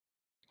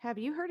Have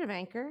you heard of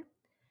Anchor?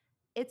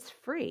 It's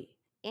free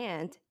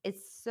and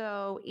it's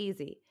so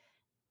easy.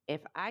 If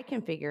I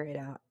can figure it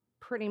out,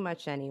 pretty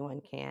much anyone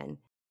can.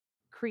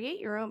 Create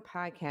your own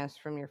podcast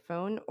from your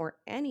phone or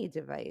any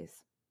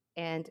device,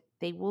 and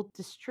they will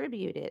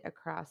distribute it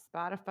across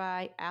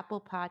Spotify,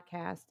 Apple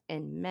Podcast,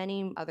 and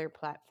many other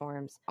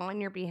platforms on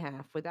your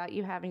behalf without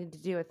you having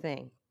to do a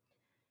thing.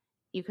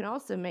 You can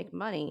also make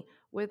money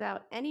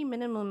without any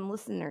minimum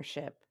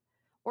listenership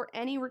or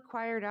any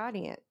required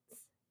audience.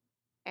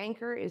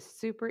 Anchor is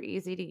super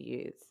easy to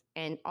use,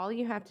 and all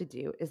you have to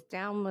do is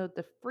download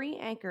the free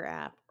Anchor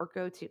app or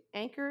go to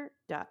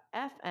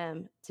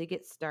anchor.fm to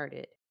get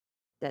started.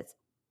 That's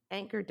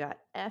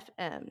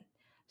anchor.fm.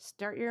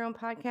 Start your own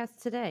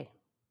podcast today.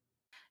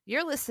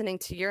 You're listening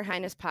to Your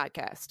Highness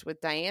Podcast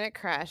with Diana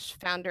Crash,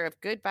 founder of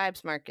Good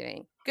Vibes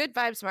Marketing. Good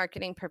Vibes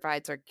Marketing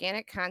provides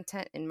organic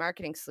content and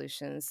marketing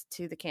solutions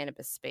to the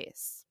cannabis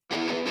space.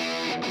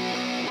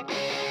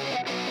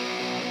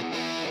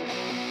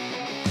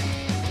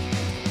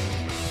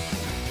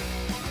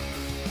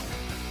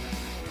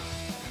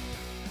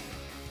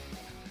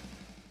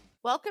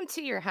 Welcome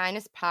to Your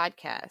Highness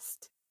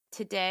Podcast.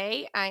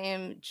 Today, I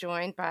am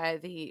joined by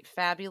the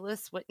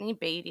fabulous Whitney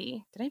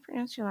Beatty. Did I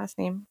pronounce your last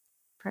name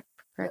correctly?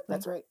 Yep,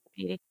 that's right.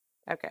 Beatty.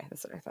 Okay,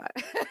 that's what I thought.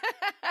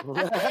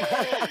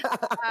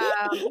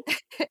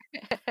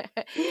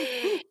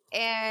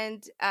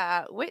 And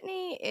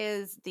Whitney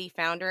is the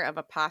founder of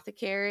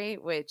Apothecary,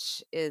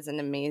 which is an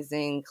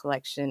amazing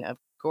collection of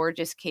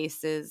gorgeous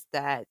cases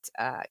that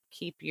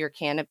keep your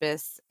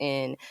cannabis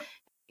in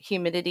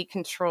humidity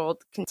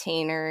controlled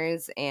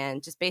containers,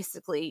 and just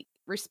basically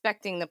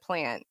respecting the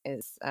plant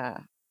is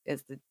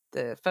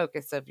the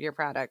focus of your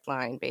product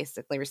line.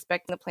 Basically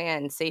respecting the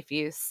plant and safe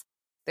use.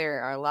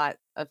 There are a lot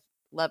of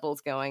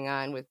levels going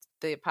on with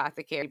the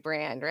Apothecary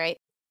brand, right?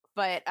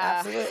 But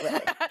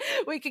Absolutely.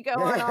 we could go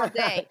on all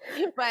day.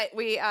 But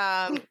we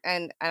and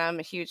I'm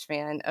a huge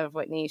fan of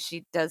Whitney.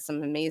 She does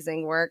some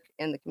amazing work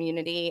in the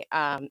community.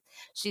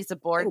 She's a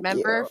board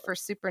member for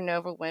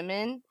Supernova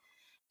Women.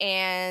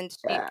 And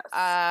she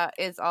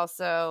is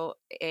also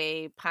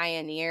a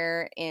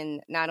pioneer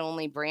in not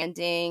only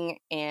branding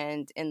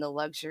and in the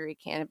luxury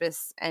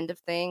cannabis end of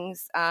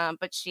things,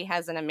 but she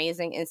has an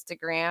amazing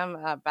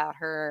Instagram about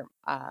her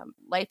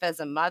life as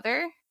a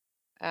mother.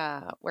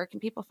 Where can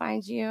people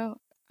find you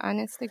on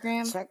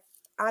Instagram? Check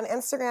on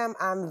Instagram.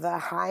 I'm the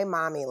High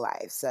Mommy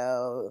Life.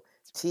 So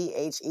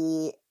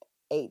TheHigh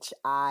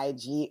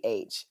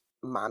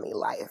Mommy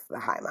Life. The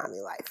High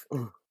Mommy Life.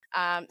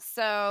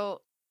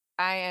 So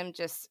I am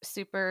just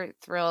super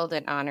thrilled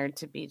and honored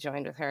to be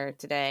joined with her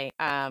today.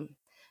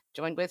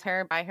 Joined with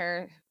her, by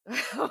her,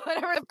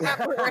 whatever the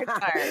proper words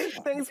are.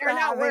 Thanks for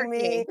having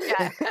me.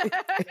 Yeah.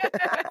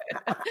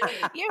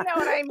 You know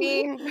what I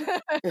mean.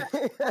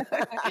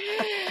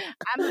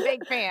 I'm a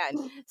big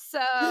fan.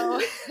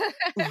 So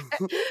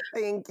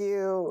thank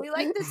you. We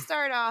like to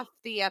start off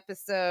the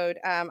episode.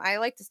 I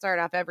like to start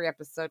off every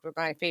episode with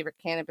my favorite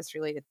cannabis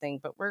related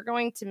thing, but we're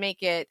going to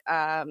make it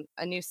a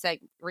new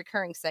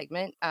recurring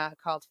segment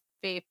called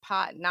Fave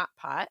Pot, Not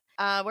Pot,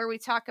 where we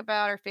talk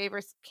about our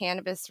favorite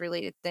cannabis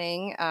related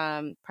thing,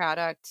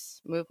 product,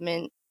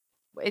 movement.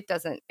 It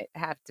doesn't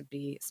have to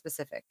be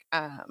specific.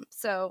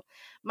 So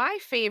my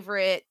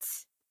favorite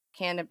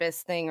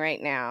cannabis thing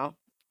right now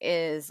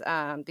is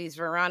these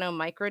Verano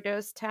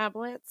microdose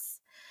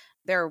tablets.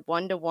 They're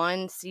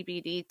 1-to-1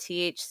 CBD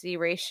THC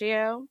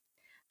ratio.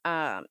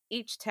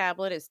 Each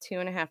tablet is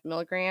 2.5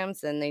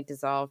 milligrams, and they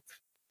dissolve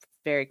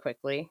very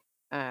quickly.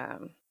 Yeah,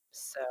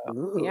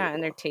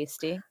 and they're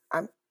tasty.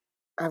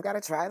 I've got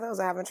to try those.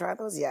 I haven't tried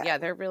those yet. Yeah,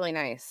 they're really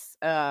nice.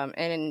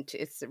 And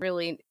it's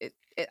really,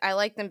 I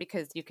like them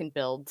because you can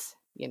build.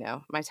 You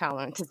know, my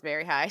tolerance is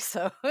very high,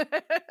 so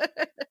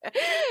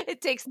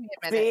it takes me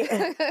a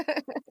minute.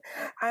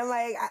 I'm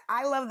like,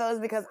 I love those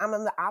because I'm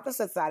on the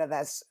opposite side of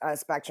that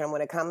spectrum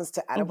when it comes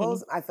to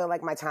edibles. I feel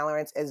like my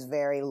tolerance is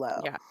very low.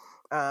 Yeah.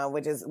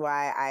 Which is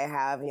why I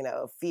have,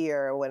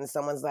 fear when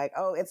someoe's like,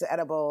 oh, it's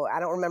edible. I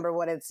don't remember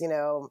what it's,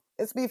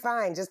 it's be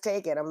fine. Just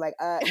take it. I'm like,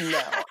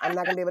 no, I'm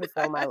not going to be able to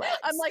feel my legs.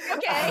 I'm like,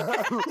 okay.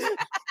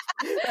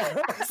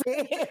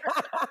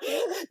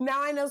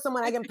 Now I know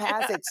someone I can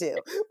pass it to.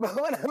 But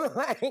when I'm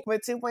like,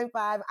 with 2.5,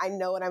 I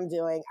know what I'm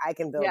doing. I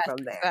can build from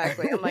there.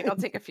 Exactly. I'm like, I'll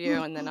take a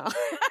few and then I'll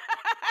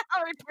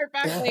report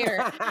back later.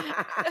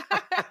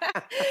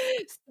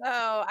 So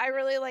I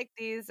really like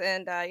these,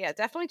 and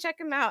definitely check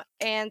them out.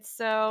 And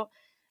so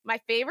my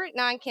favorite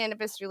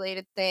non-cannabis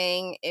related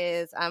thing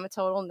is I'm a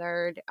total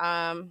nerd.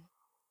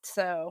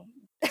 So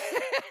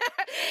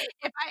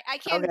if I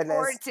can't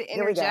afford to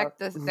interject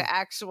the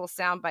actual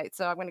soundbite,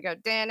 so I'm going to go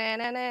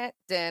da-na-na-na,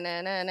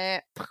 da-na-na-na.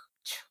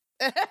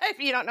 if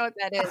you don't know what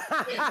that is.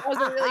 That was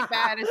a really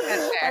bad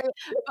attempt there.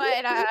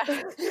 But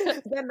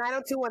Is that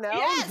 90210?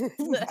 yes,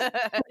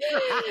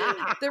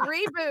 the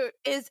reboot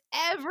is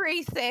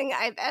everything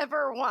I've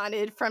ever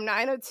wanted from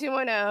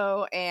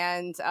 90210,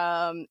 and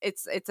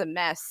it's a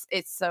mess.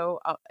 It's so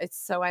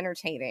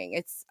entertaining.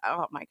 It's,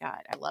 oh my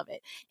god, I love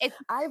it. It's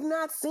I've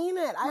not seen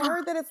it. I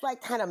heard that it's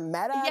like kind of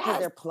meta because yes.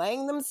 they're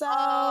playing themselves.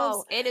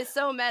 Oh, it is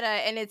so meta,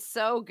 and it's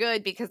so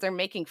good because they're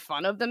making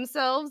fun of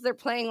themselves. They're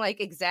playing like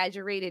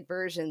exaggerated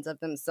versions of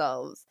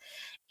themselves.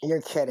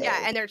 You're kidding. Yeah,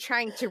 and they're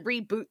trying to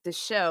reboot the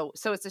show,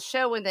 so it's a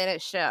show within a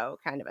show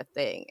kind of a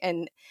thing.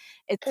 And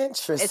it's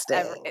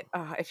Interesting.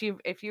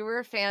 if you were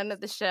a fan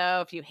of the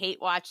show, if you hate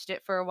watched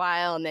it for a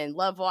while and then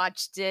love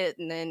watched it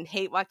and then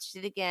hate watched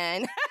it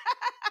again,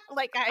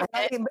 like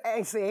I did.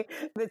 I see.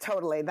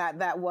 Totally.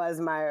 That was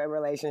my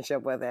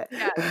relationship with it.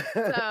 Yeah.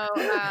 So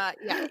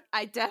yeah,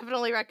 I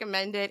definitely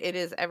recommend it. It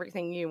is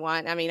everything you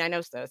want. I mean, I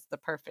know so it's the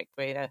perfect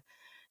way to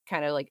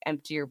kind of like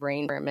empty your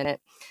brain for a minute.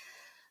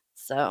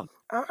 So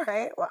All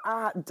right. Well,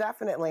 I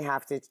definitely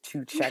have to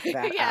check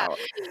that yeah, out.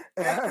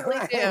 definitely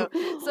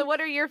do. So what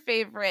are your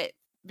favorite?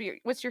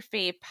 What's your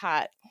fave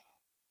pot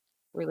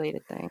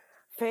related thing?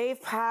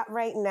 Fave pot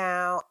right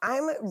now,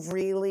 I'm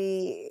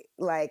really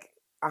like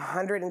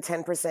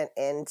 110%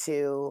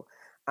 into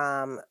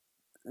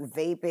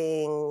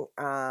vaping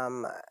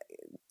THC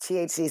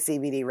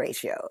CBD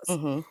ratios.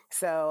 Mm-hmm.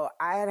 So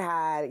I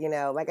had,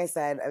 like I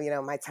said,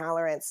 my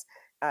tolerance,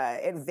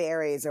 it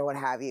varies or what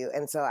have you.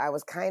 And so I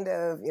was kind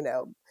of,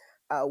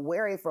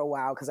 wary for a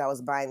while because I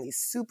was buying these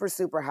super,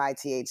 super high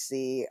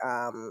THC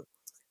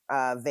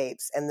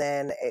vapes. And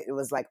then it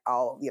was like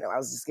all, I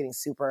was just getting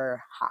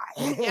super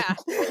high. Yeah.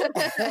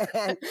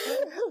 And,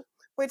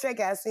 which I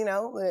guess, in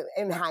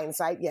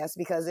hindsight, yes,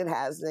 because it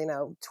has,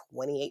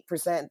 28%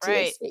 THC.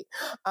 Right.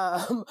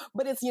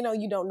 But it's, you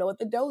don't know what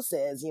the dose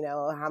is,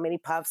 how many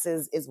puffs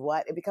is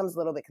what. It becomes a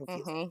little bit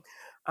confusing.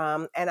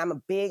 Mm-hmm. And I'm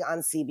a big on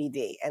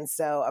CBD. And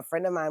so a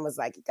friend of mine was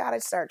like, you got to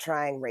start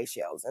trying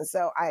ratios. And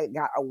so I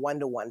got a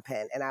 1-to-1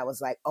 pen and I was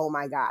like, oh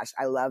my gosh,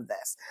 I love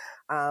this.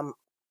 And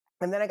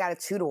then I got a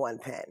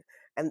 2-to-1 pen.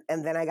 And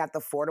then I got the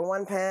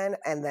 4-to-1 pen,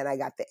 and then I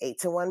got the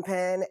 8-to-1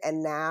 pen.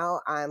 And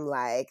now I'm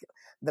like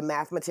the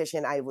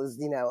mathematician I was,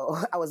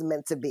 I was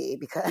meant to be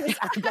because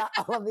I've got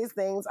all of these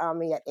things on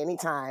me at any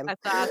time.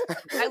 That's awesome.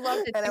 I love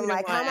the 2-to-1. And I'm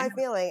like, how am I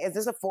feeling? Is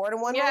this a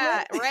 4-to-1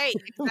 Yeah, moment? right.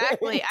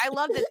 Exactly. I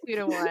love the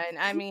 2-to-1.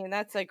 I mean,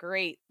 that's a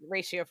great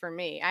ratio for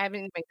me. I haven't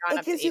even gone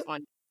up to 8-1.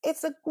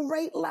 It's a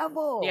great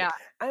level. Yeah.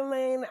 I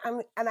mean,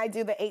 and I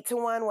do the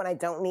 8-to-1 when I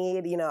don't need,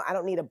 I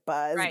don't need a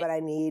buzz, Right. but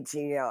I need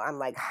to, I'm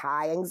like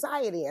high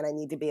anxiety and I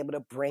need to be able to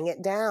bring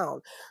it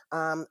down.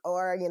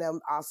 Or,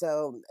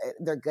 also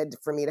they're good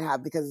for me to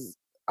have because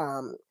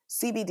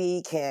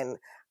CBD can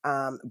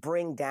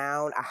bring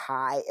down a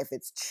high if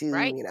it's too,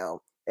 Right.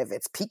 If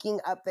it's peaking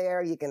up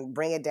there, you can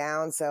bring it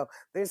down. So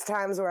there's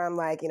times where I'm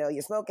like,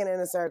 you're smoking in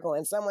a circle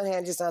and someone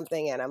hands you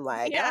something and I'm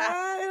like, Yeah.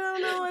 I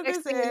don't know what Next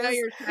this thing you know, is.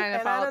 you're trying to And I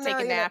fall, don't take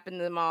know, a nap in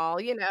the mall.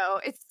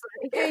 It's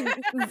like,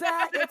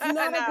 Exactly. It's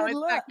not a good it's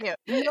look. not cute.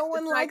 No one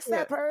It's not likes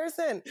that cute.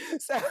 person.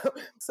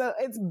 So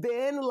it's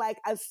been like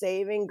a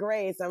saving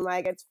grace. I'm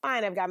like, it's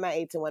fine. I've got my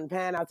 8-to-1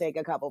 pen. I'll take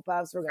a couple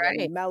puffs. We're going to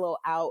Right. mellow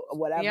out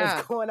whatever's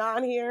Yeah. going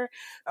on here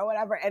or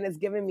whatever. And it's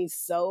given me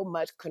so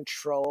much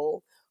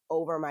control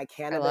over my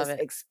cannabis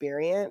it.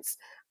 experience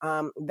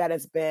that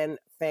it's been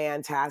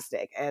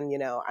fantastic. And,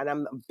 and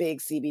I'm a big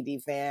CBD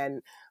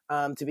fan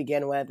to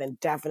begin with, and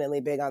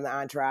definitely big on the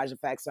entourage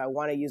effect. So I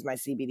want to use my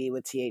CBD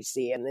with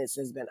THC, and this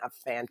has been a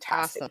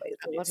fantastic Awesome. way to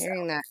I do love so.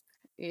 hearing that.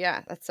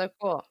 Yeah, that's so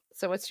cool.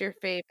 So what's your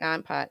fave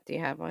non-pot? Do you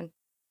have one?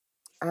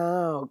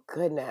 Oh,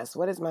 goodness.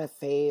 What is my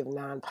fave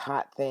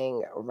non-pot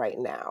thing right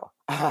now?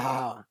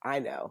 Oh, I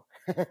know.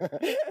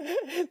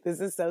 This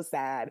is so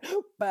sad.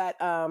 But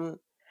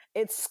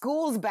it's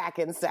school's back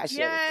in session.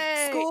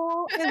 Yay!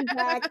 School is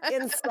back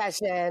in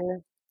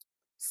session.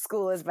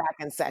 School is back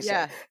in session.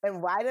 Yeah.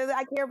 And why do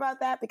I care about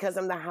that? Because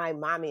I'm the high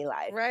mommy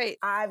life. Right.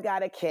 I've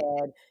got a kid.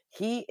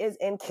 He is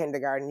in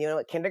kindergarten. You know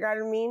what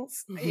kindergarten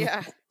means?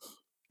 Yeah.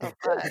 Oh,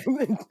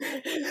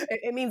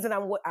 It means that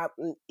I'm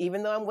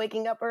even though I'm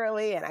waking up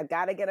early and I've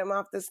got to get him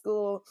off to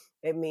school,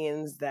 it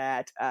means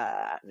that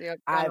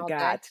I've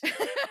got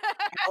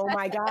oh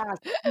my gosh,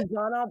 he's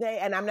gone all day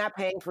and I'm not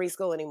paying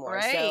preschool anymore.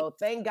 Right. So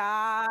thank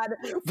God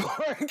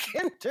for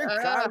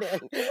kindergarten.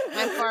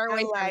 I'm far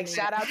away And from like that.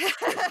 shout out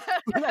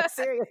like,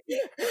 seriously.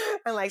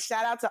 And like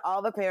shout out to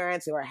all the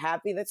parents who are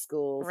happy that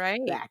school's Right.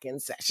 back in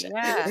session.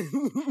 Yeah.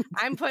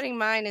 I'm putting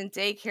mine in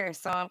daycare,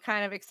 so I'm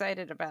kind of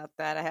excited about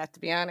that, I have to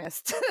be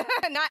honest.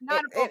 not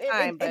a full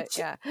time, but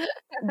yeah.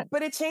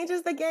 But it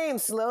changes the game.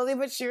 Slowly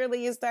but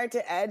surely you start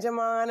to edge them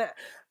on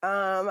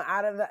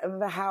out of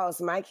the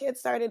house. My kid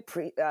started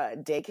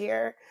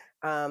daycare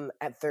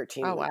at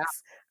 13 Oh, wow.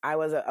 weeks. I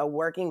was a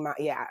working mom.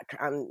 Yeah,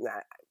 I'm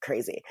not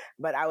crazy,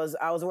 but I was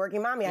a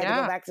working mommy. I had to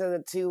Yeah. go back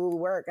to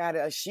work. I had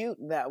a shoot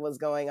that was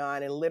going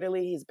on, and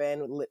literally he's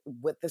been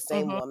with the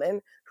same Mhm.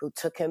 woman who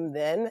took him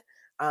then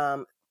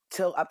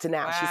till up to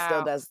now. She still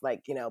Wow. does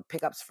like, you know,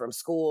 pickups from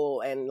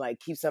school and like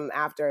keeps him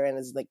after and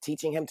is like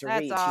teaching him to That's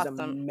read. She's awesome.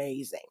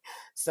 amazing.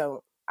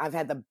 So I've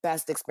had the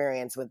best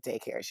experience with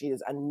daycare. She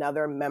is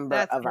another member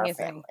That's of our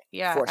amazing. family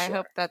Yeah, for I sure.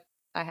 hope that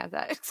I have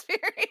that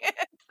experience.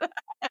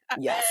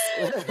 Yes.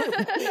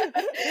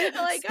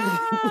 Like,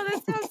 oh,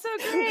 that sounds so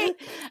great.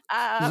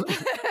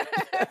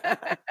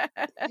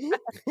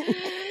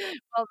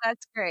 Well,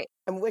 that's great.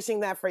 I'm wishing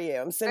that for you.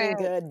 I'm sending I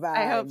good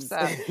I hope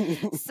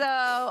vibes. so.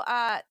 So,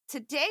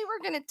 today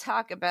we're going to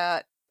talk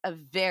about a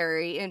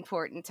very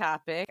important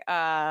topic,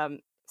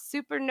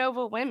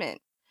 supernova women.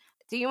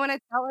 Do you want to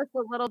tell us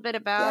a little bit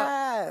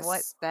about what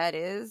Yes. that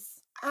is?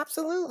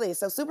 Absolutely.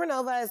 So,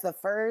 Supernova is the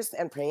first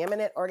and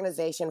preeminent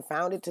organization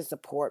founded to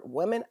support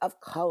women of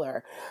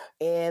color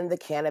in the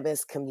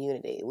cannabis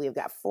community. We've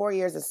got 4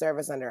 years of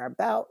service under our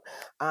belt.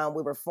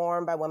 We were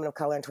formed by women of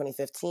color in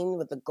 2015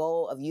 with the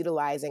goal of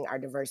utilizing our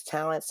diverse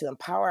talents to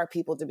empower our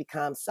people to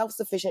become self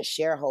sufficient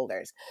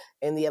shareholders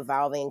in the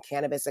evolving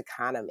cannabis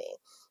economy.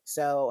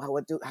 So,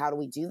 how do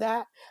we do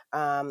that?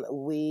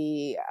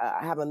 We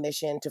have a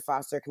mission to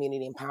foster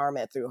community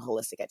empowerment through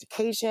holistic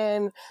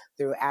education,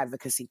 through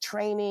advocacy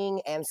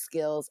training and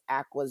skills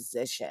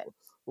acquisition.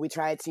 We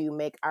try to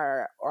make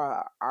our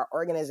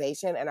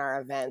organization and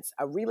our events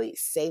a really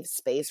safe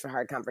space for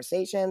hard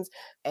conversations,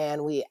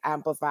 and we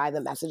amplify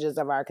the messages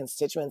of our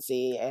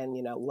constituency and,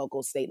 you know,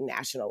 local, state, and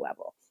national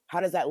level. How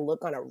does that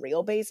look on a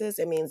real basis?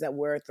 It means that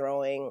we're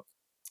throwing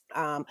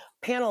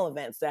panel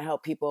events that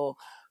help people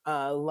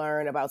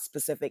learn about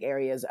specific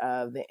areas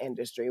of the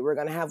industry. We're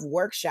going to have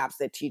workshops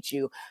that teach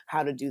you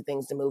how to do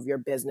things to move your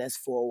business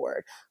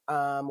forward.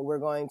 We're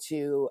going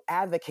to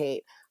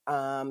advocate,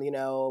 you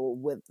know,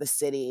 with the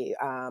city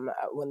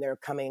when they're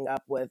coming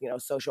up with, you know,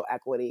 social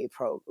equity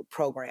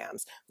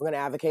programs. We're going to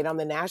advocate on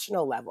the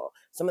national level.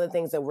 Some of the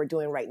things that we're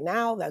doing right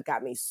now that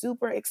got me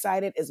super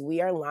excited is we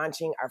are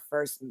launching our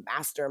first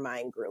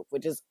mastermind group,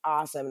 which is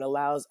awesome. It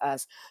allows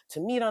us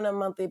to meet on a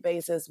monthly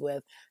basis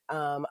with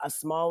a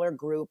smaller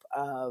group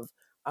of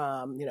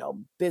you know,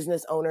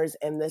 business owners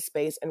in this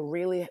space and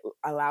really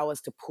allow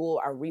us to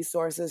pool our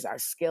resources, our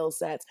skill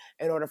sets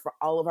in order for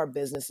all of our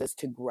businesses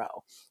to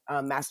grow.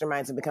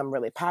 Masterminds have become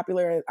really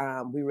popular.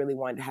 We really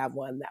wanted to have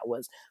one that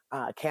was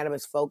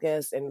cannabis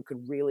focused and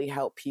could really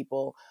help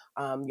people,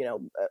 you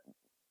know,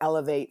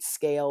 elevate,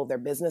 scale their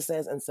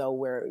businesses. And so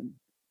we're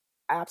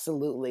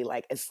absolutely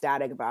like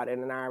ecstatic about it.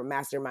 And our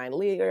mastermind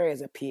leader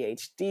is a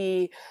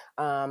PhD,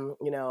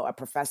 you know, a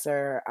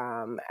professor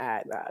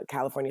at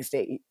California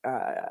State,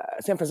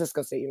 San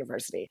Francisco State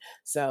University.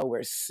 So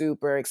we're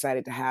super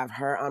excited to have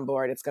her on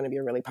board. It's going to be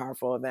a really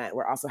powerful event.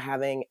 We're also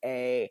having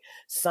a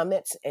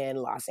summit in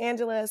Los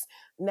Angeles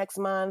next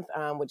month,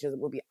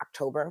 will be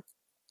October.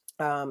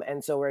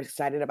 And so we're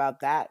excited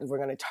about that. We're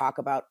going to talk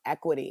about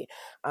equity.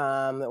 You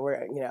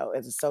know,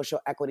 it's a social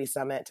equity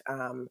summit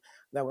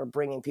that we're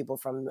bringing people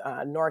from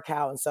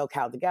NorCal and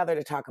SoCal together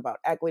to talk about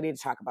equity, to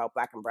talk about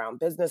Black and Brown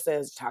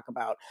businesses, to talk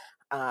about,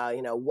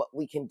 you know, what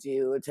we can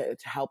do to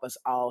help us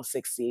all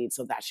succeed.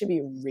 So that should be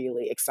a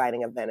really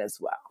exciting event as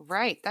well.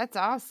 Right. That's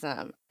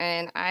awesome.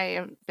 And I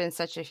have been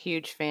such a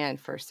huge fan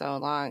for so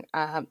long.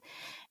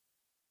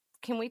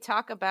 Can we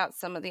talk about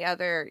some of the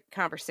other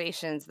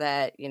conversations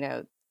that, you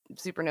know,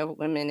 Supernova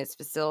Women is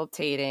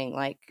facilitating?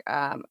 Like,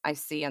 I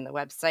see on the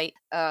website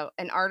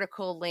an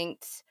article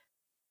linked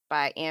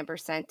by Amber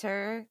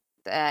Center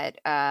that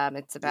it's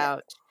Yeah.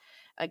 about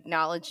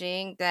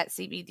acknowledging that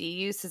CBD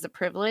use is a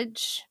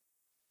privilege.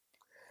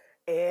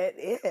 It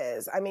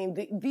is. I mean,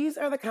 these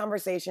are the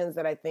conversations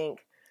that I think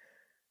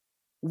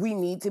we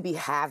need to be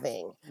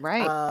having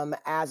Right.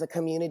 as a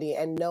community,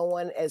 and no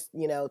one is,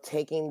 you know,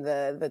 taking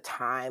the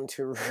time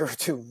to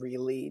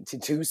really to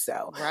do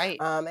so. Right.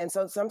 And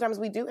so sometimes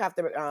we do have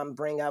to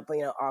bring up,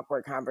 you know,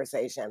 awkward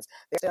conversations.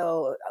 There's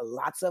still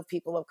lots of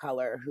people of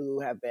color who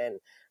have been,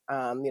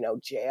 you know,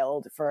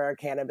 jailed for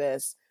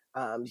cannabis.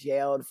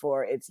 Jailed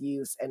for its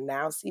use, and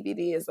now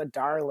CBD is a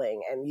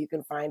darling, and you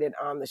can find it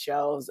on the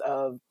shelves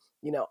of,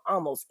 you know,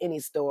 almost any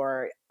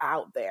store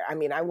out there. I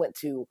mean, I went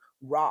to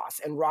Ross,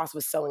 and Ross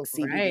was selling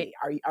CBD.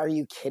 Right. Are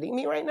you kidding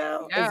me right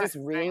now? Is Yeah, this I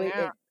really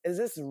know. is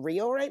this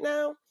real right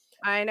now?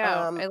 I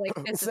know. It like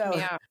pisses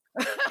me So off.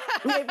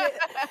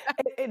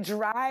 it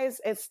drives.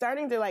 It's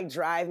starting to like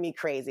drive me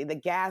crazy. The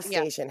gas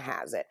Yeah. station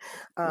has it,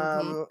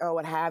 Hmm. or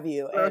what have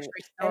you, Grocery and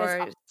it's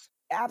stores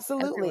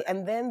absolutely. everywhere.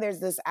 And then there's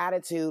this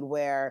attitude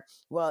where,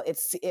 well, if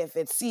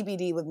it's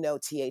CBD with no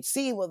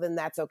THC, well, then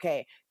that's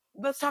okay.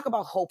 Let's talk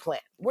about whole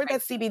plant. Where'd Right.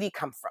 that CBD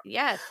come from?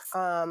 Yes.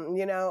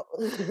 You know,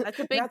 That's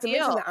a big not to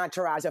mention deal. the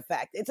entourage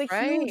effect. It's a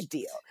Right. huge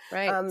deal.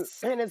 Right.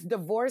 And it's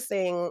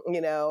divorcing,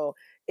 you know,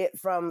 it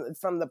from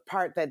the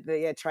part that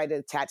they tried to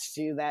attach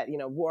to that, you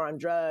know, war on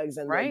drugs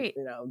and the, Right.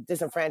 you know,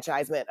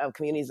 disenfranchisement of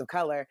communities of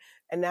color.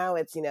 And now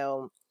it's, you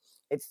know,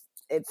 it's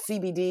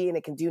CBD and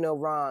it can do no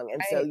wrong.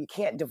 And so Right. you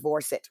can't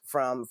divorce it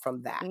from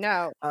that.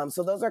 No.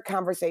 So those are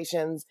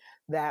conversations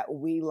that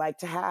we like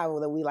to have,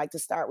 that we like to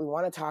start. We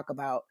want to talk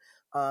about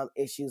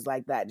issues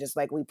like that, just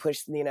like we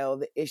push, you know,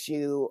 the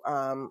issue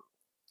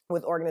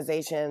with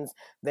organizations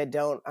that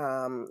don't,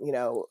 you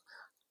know,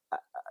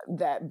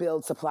 that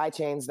build supply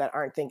chains that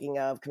aren't thinking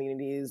of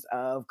communities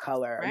of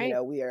color. Right.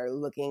 We are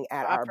looking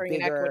at our Offering an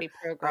bigger equity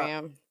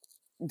program.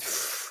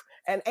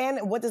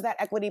 and what does that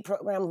equity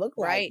program look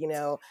like?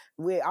 Right.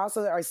 We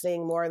also are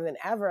seeing more than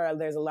ever.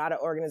 There's a lot of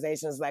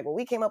organizations like, well,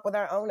 we came up with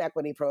our own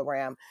equity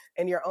program,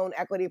 and your own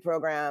equity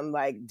program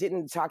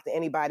didn't talk to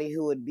anybody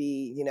who would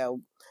be,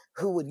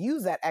 who would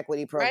use that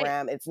equity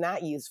program. Right. It's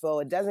not useful.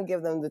 It doesn't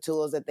give them the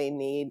tools that they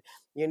need.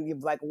 You're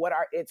like,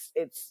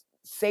 it's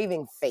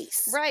saving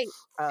face. Right.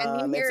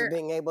 And it's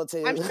being able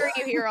to. I'm sure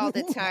you hear all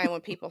the time when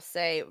people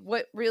say,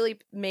 what really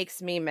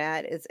makes me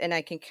mad is, and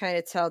I can kind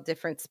of tell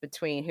difference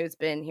between who's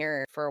been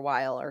here for a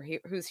while or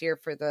who's here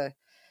for the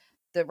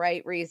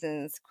right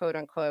reasons, quote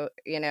unquote,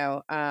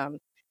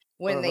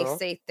 when they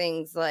say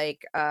things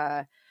like,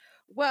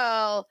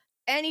 well,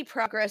 any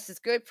progress is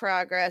good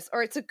progress,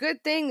 or it's a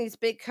good thing these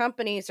big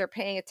companies are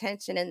paying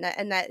attention and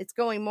that it's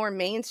going more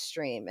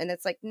mainstream. And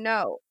it's like,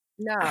 no.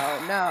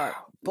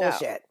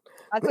 Bullshit.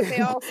 That's what they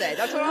all say.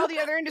 That's what all the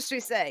other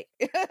industries say.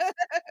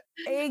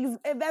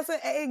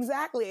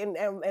 Exactly.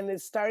 And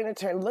it's starting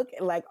to look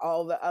like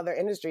all the other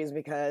industries,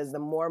 because the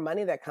more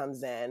money that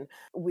comes in,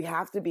 we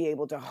have to be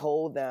able to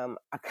hold them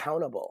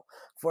accountable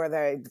for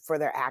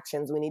their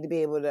actions. We need to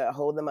be able to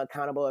hold them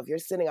accountable. If you're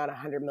sitting on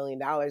 $100 million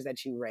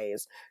that you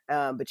raise,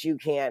 but you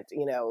can't,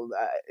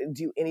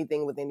 do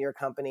anything within your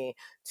company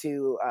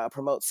to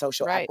promote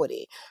social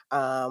equity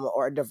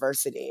or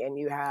diversity, and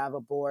you have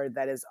a board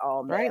that is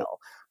all male.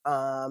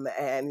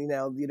 And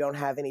you don't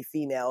have any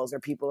females or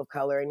people of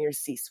color in your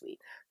C-suite.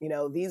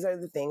 These are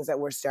the things that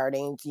we're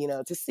starting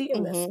to see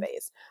in this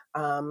space.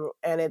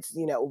 And it's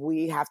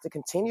we have to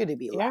continue to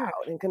be loud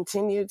and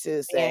continue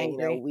to say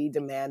we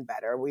demand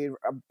better. We're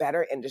a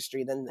better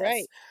industry than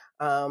this.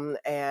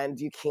 And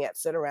you can't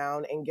sit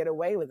around and get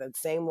away with it.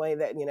 Same way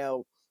that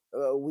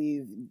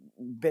we've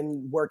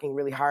been working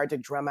really hard to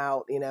drum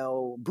out,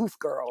 booth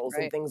girls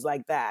and things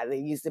like that. There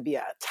used to be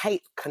a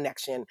tight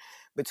connection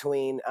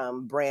between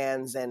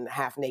brands and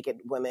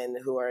half-naked women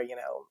who are,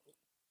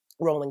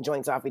 rolling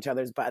joints off each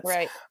other's butts,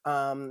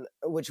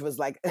 which was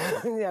like,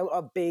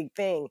 a big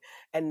thing.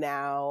 And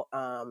now,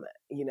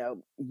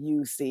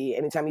 you see,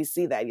 anytime you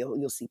see that,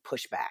 you'll see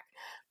pushback.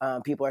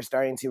 People are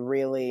starting to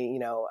really,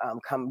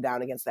 come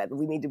down against that.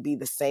 We need to be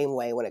the same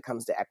way when it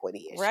comes to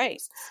equity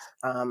issues.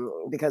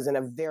 Because in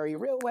a very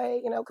real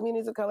way,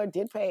 communities of color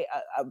did pay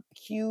a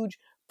huge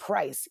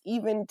price.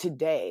 Even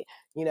today,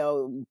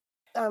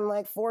 we're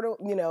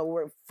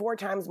 4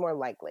 times more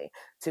likely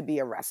to be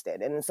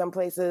arrested. And in some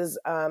places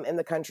in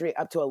the country,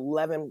 up to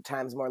 11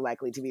 times more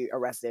likely to be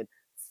arrested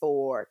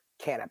for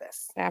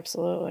cannabis.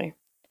 Absolutely.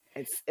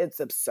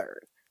 It's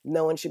absurd.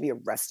 No one should be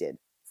arrested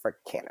for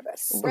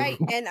cannabis. Right.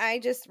 And I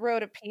just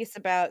wrote a piece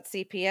about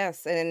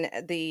CPS,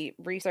 and the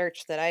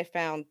research that I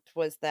found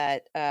was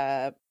that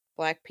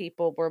Black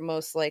people were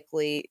most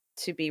likely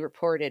to be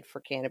reported for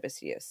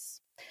cannabis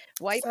use.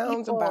 White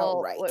Sounds people,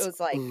 about right. It was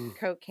like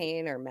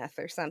cocaine or meth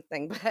or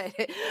something,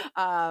 but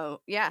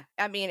yeah,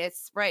 I mean,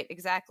 it's right,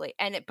 exactly.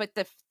 And but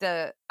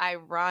the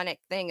ironic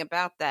thing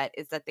about that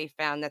is that they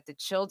found that the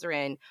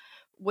children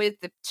with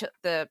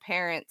the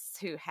parents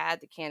who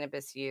had the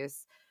cannabis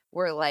use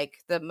were like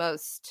the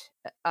most,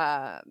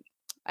 I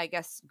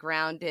guess,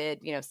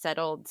 grounded,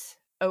 settled,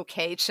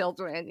 okay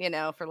children,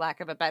 for lack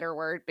of a better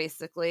word,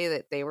 basically,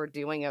 that they were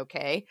doing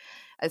okay,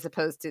 as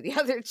opposed to the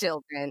other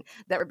children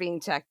that were being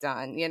checked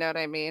on. You know what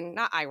I mean?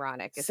 Not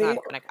ironic. It's not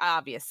ironic,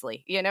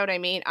 obviously. You know what I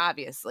mean?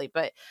 Obviously,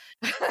 but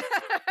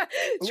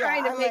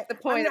trying to make the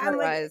point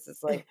otherwise,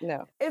 it's like,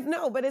 no.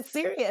 But it's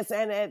serious.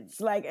 And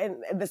it's like, and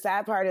the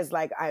sad part is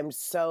like, I'm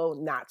so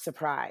not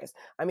surprised.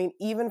 I mean,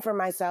 even for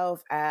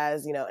myself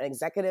as, an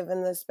executive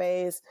in this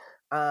space,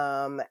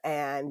 and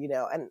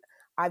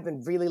I've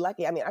been really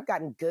lucky. I mean, I've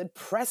gotten good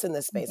press in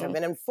this space. I've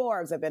been in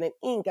Forbes, I've been in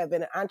Inc., I've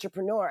been an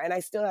entrepreneur, and I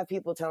still have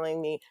people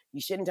telling me, you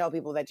shouldn't tell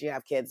people that you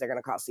have kids, they're going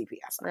to call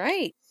CPS.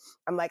 Right.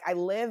 I'm like, I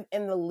live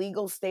in the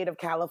legal state of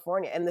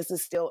California, and this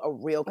is still a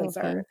real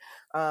concern.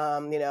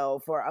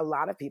 For a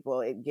lot of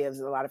people, it gives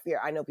a lot of fear.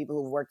 I know people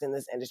who've worked in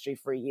this industry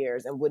for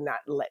years and would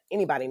not let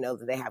anybody know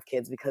that they have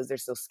kids because they're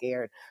so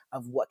scared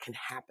of what can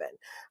happen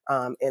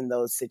in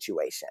those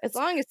situations. As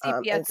long as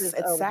CPS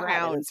is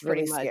around, it's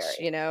really pretty much,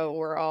 scary.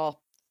 We're all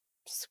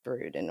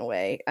screwed in a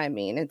way. I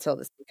mean, until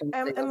this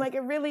becomes and like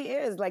it really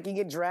is like you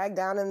get dragged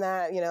down in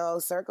that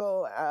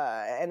circle,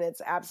 and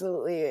it's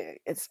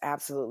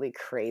absolutely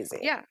crazy.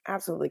 Yeah,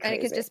 absolutely crazy.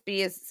 And it could just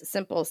be as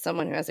simple as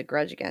someone who has a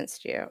grudge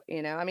against you.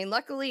 I mean,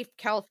 luckily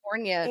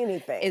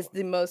California is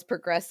the most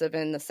progressive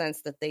in the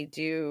sense that they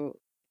do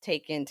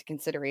take into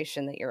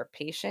consideration that you're a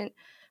patient,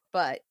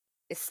 but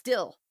it's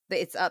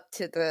up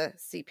to the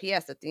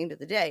CPS. At the end of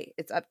the day,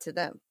 it's up to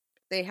them.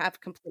 They have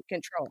complete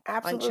control.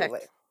 Absolutely.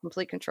 Unchecked,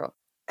 complete control.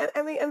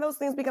 And those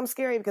things become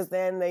scary because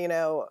then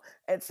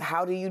it's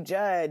how do you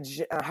judge?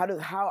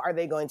 How are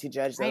they going to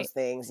judge those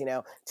things?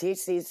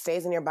 THC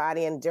stays in your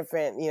body in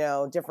different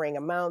differing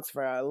amounts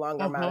for a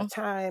longer amount of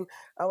time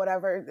or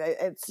whatever.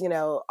 It's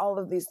all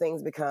of these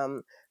things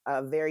become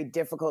very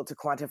difficult to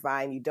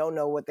quantify, and you don't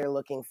know what they're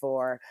looking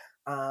for.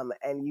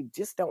 And you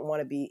just don't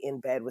want to be in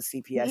bed with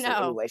CPS in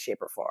any way,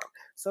 shape, or form.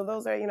 So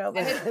those are, and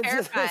it's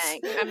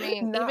terrifying. I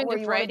mean, not even where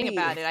just you want to writing be.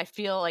 about it, I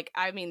feel like,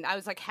 I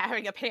was like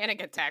having a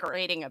panic attack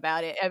writing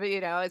about it. I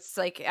mean, it's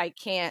like, I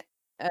can't,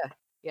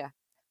 yeah.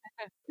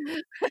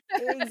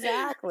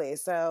 Exactly.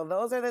 So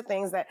those are the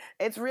things that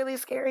it's really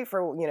scary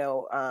for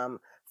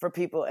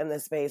people in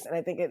this space. And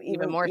I think it Even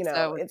even, more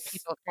so with it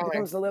people of color.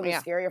 becomes a little bit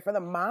Yeah. scarier for the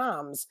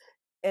moms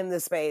in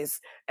this space,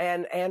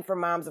 and for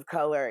moms of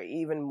color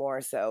even more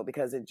so,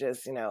 because it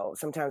just,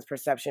 sometimes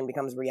perception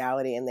becomes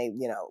reality, and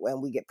when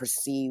we get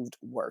perceived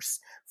worse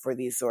for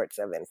these sorts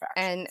of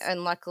infections.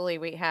 And luckily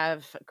we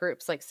have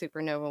groups like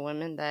Supernova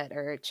Women that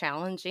are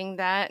challenging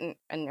that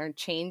and are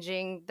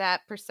changing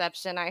that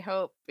perception, I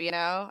hope,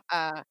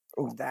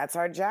 That's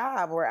our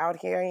job. We're out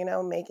here,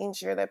 making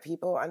sure that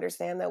people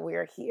understand that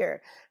we're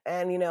here.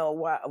 And,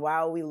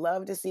 while we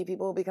love to see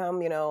people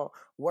become,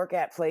 work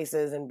at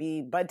places and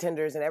be bud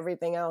tenders and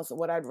everything else,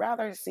 what I'd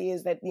rather see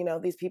is that,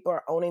 these people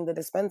are owning the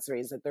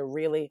dispensaries, that they're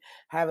really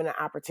having an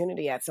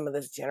opportunity at some of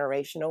this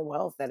generational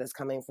wealth that is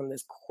coming from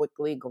this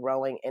quickly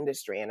growing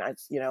industry. And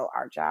it's,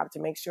 our job to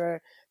make sure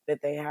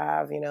that they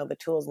have, the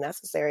tools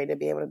necessary to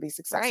be able to be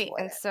successful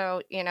in And it.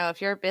 so,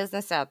 if you're a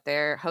business out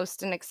there,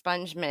 host an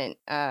expungement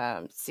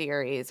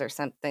series or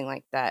something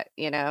like that,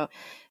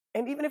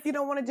 And even if you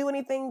don't want to do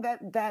anything that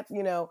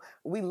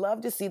we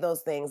love to see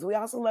those things. We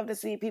also love to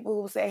see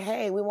people who say,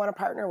 hey, we want to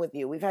partner with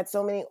you. We've had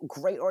so many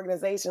great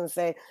organizations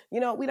say,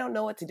 we don't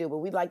know what to do, but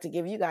we'd like to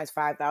give you guys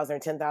 $5,000 or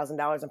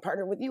 $10,000 and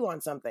partner with you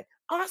on something.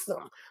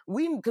 Awesome.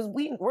 Because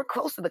we're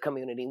close to the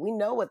community. We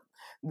know what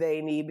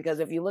they need, because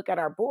if you look at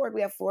our board,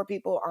 we have 4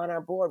 people on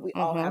our board. We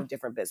all have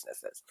different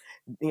businesses,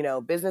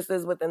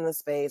 businesses within the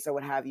space or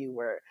what have you,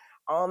 where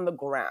on the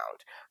ground.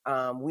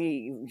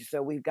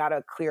 So we've got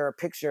a clearer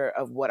picture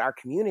of what our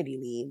community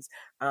needs.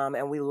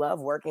 And we love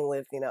working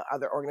with,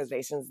 other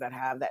organizations that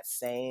have that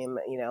same,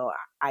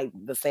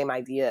 the same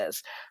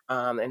ideas,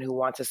 and who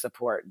want to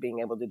support being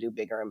able to do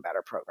bigger and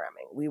better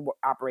programming. We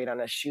operate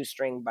on a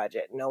shoestring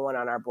budget. No one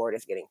on our board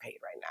is getting paid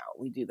right now.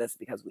 We do this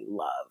because we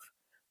love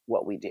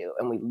what we do,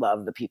 and we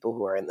love the people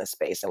who are in this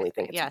space, and we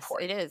think it's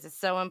important. Yes, it is. It's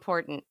so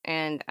important.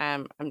 And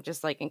I'm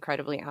just like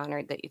incredibly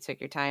honored that you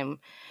took your time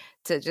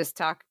to just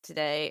talk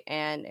today.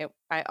 And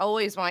I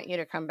always want you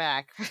to come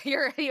back.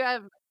 You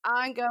have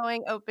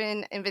ongoing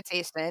open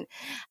invitation.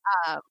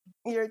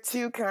 You're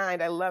too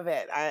kind. I love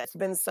it. It's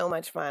been so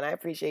much fun. I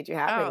appreciate you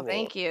having me.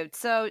 Thank you.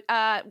 So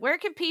where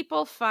can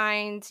people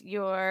find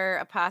your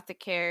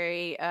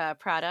apothecary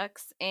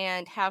products,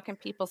 and how can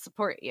people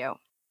support you?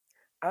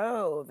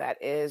 Oh, that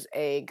is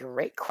a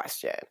great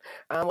question.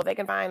 Well, they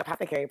can find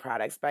apothecary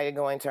products by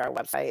going to our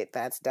website.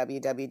 That's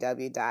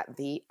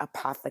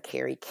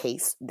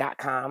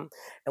www.theapothecarycase.com.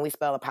 And we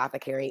spell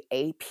apothecary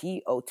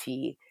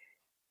APOTHECARRY.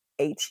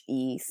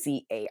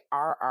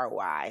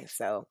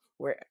 So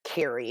we're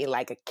carry,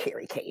 like a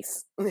carry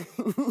case.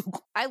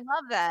 I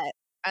love that.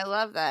 I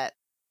love that.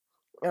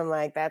 I'm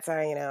like, that's our,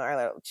 our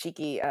little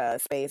cheeky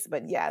space.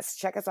 But yes,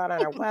 check us out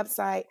on our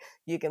website.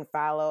 You can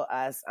follow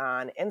us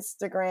on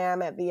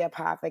Instagram at The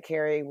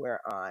Apothecary. We're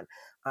on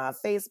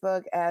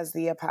Facebook as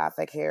The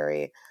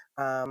Apothecary.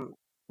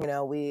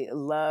 We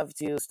love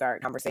to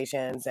start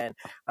conversations and,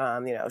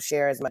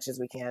 share as much as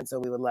we can. So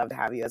we would love to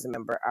have you as a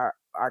member of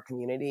our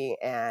community.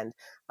 And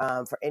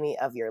for any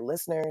of your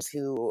listeners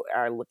who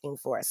are looking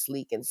for a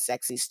sleek and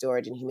sexy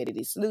storage and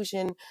humidity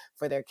solution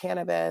for their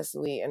cannabis,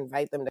 we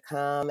invite them to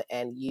come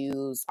and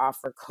use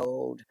offer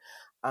code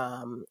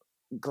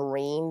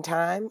Green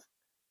Time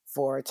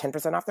for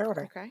 10% off their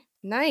order. Okay.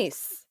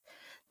 Nice.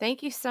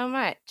 Thank you so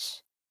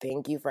much.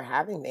 Thank you for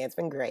having me. It's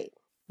been great.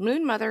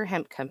 Moon Mother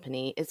Hemp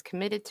Company is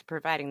committed to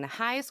providing the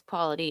highest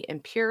quality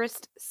and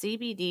purest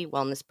CBD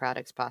wellness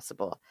products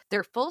possible.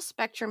 Their full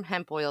spectrum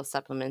hemp oil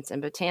supplements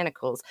and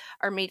botanicals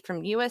are made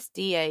from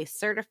USDA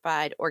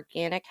certified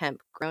organic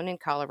hemp grown in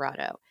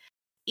Colorado.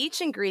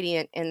 Each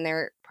ingredient in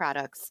their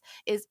products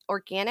is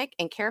organic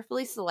and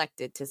carefully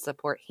selected to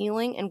support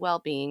healing and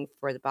well-being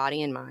for the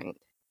body and mind.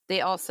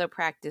 They also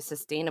practice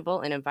sustainable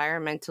and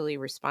environmentally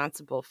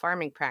responsible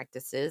farming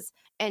practices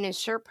and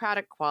ensure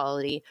product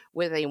quality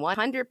with a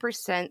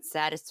 100%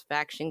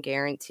 satisfaction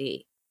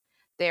guarantee.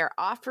 They are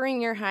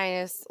offering Your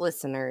Highness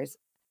listeners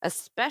a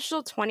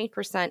special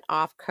 20%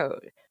 off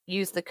code.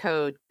 Use the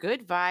code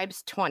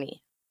GoodVibes20.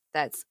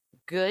 That's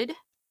GoodVibes20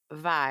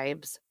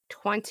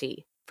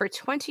 for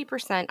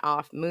 20%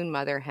 off Moon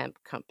Mother Hemp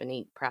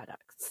Company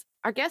products.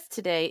 Our guest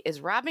today is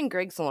Robin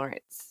Griggs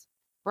Lawrence.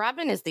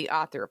 Robin is the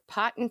author of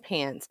Pot and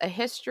Pans, A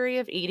History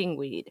of Eating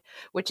Weed,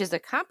 which is a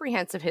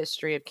comprehensive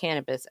history of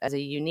cannabis as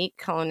a unique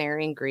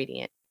culinary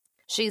ingredient.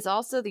 She's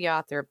also the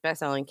author of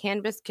best-selling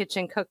Cannabis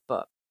Kitchen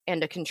Cookbook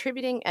and a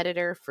contributing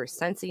editor for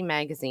Scentsy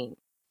magazine.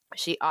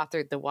 She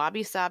authored The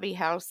Wabi Sabi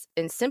House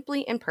and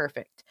Simply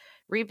Imperfect,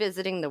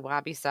 revisiting the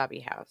Wabi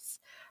Sabi House.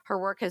 Her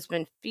work has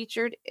been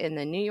featured in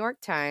the New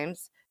York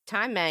Times,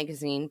 Time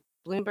Magazine,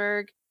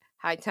 Bloomberg,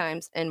 High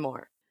Times, and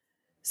more.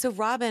 So,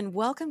 Robin,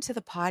 welcome to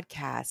the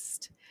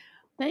podcast.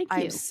 Thank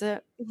I'm you. so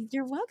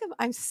You're welcome.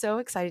 I'm so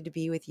excited to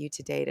be with you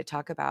today to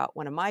talk about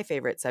one of my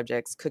favorite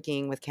subjects,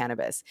 cooking with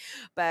cannabis.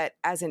 But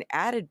as an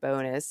added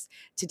bonus,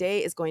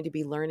 today is going to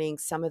be learning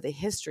some of the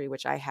history,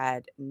 which I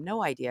had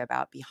no idea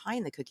about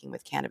behind the cooking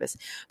with cannabis.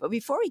 But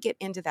before we get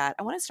into that,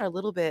 I want to start a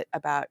little bit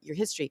about your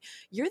history.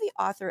 You're the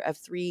author of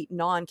 3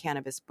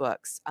 non-cannabis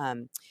books,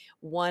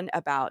 one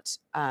about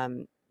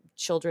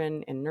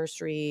children in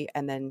nursery,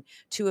 and then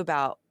 2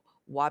 about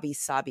wabi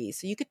sabi.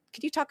 So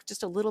could you talk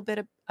just a little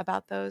bit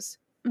about those?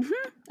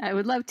 I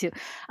would love to.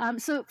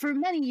 So for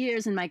many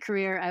years in my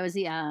career, I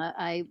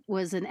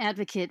was an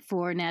advocate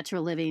for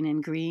natural living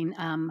and green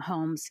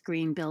homes,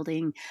 green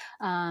building,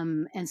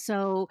 and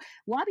so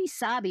wabi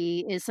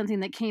sabi is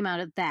something that came out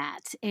of that.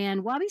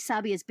 And wabi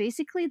sabi is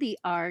basically the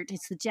art.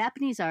 It's the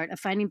Japanese art of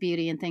finding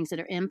beauty in things that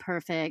are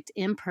imperfect,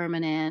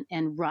 impermanent,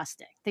 and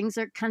rustic. Things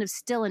are kind of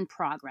still in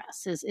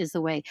progress. Is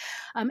the way,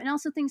 and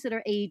also things that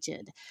are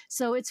aged.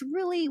 So it's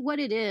really what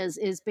it is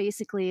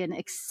basically an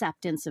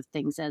acceptance of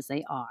things as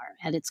they are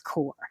at its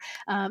core.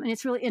 And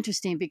it's really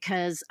interesting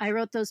because I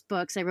wrote those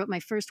books. I wrote my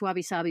first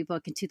Wabi Sabi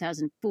book in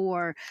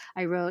 2004.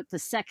 I wrote the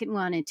second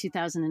one in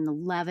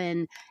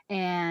 2011.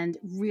 And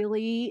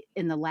really,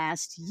 in the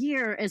last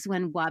year is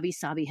when Wabi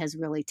Sabi has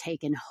really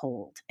taken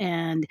hold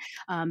and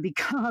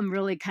become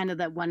really kind of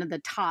one of the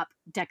top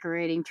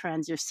decorating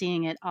trends. You're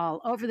seeing it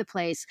all over the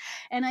place.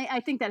 And I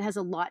think that has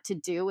a lot to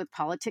do with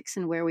politics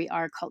and where we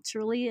are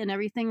culturally and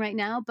everything right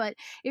now. But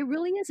it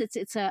really is.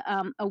 It's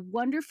a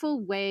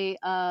wonderful way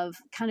of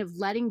kind of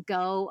letting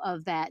go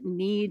of that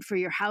need for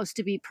your house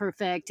to be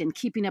perfect and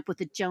keeping up with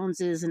the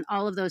Joneses and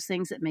all of those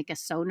things that make us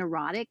so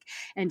neurotic,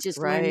 and just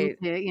learning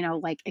Right. to,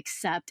 like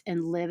accept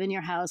and live in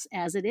your house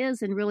as it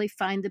is and really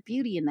find the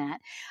beauty in that.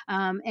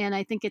 And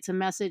I think it's a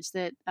message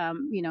that,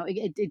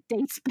 it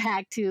dates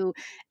back to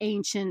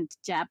ancient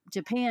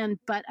Japan,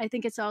 but I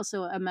think it's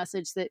also a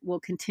message that will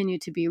continue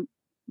to be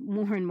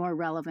more and more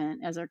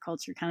relevant as our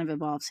culture kind of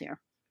evolves here.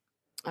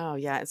 Oh,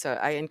 yeah. So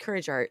I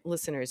encourage our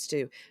listeners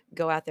to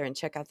go out there and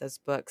check out those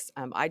books.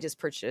 I just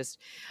purchased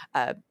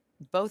uh,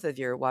 both of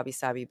your Wabi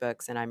Sabi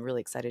books, and I'm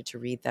really excited to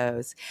read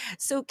those.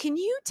 So, can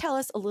you tell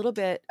us a little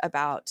bit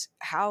about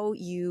how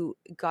you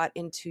got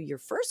into your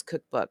first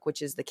cookbook,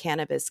 which is the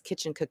Cannabis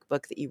Kitchen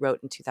Cookbook that you wrote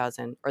in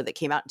 2000, or that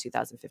came out in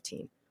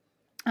 2015?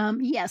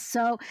 Yes.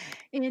 So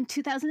in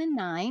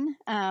 2009,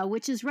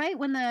 which is right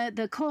when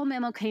the Cole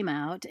memo came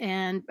out,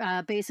 and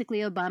basically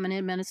Obama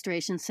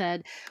administration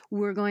said,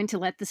 we're going to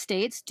let the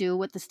states do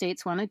what the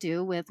states want to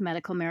do with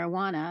medical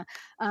marijuana.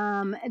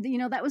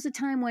 That was a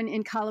time when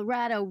in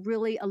Colorado,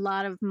 really a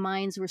lot of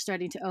minds were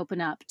starting to open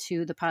up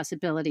to the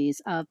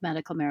possibilities of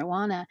medical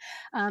marijuana.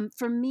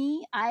 For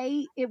me,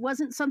 it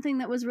wasn't something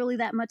that was really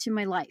that much in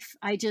my life.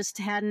 I just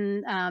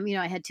hadn't,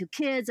 I had 2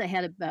 kids, I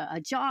had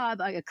a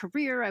job, a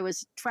career, I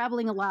was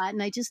traveling a lot.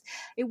 And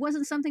it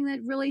wasn't something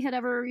that really had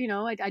ever,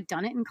 I'd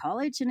done it in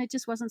college, and it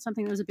just wasn't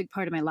something that was a big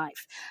part of my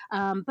life.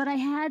 But I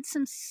had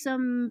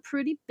some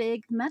pretty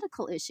big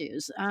medical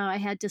issues. I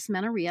had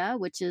dysmenorrhea,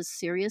 which is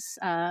serious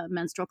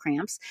menstrual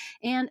cramps.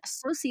 And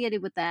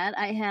associated with that,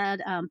 I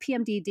had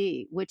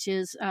PMDD, which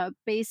is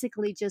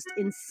basically just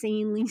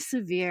insanely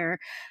severe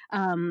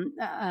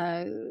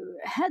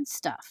head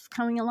stuff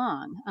coming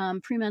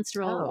along.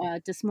 Premenstrual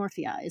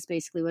dysmorphia is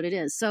basically what it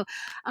is. So,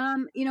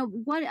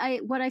 what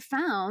I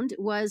found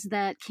was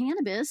that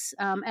cannabis,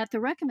 at the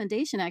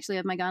recommendation actually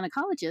of my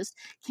gynecologist,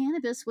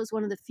 cannabis was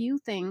one of the few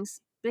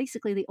things,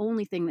 basically the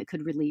only thing that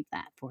could relieve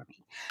that for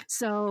me.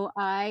 So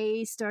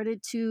I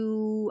started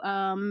to,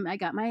 I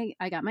got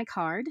my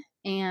card,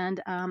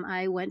 and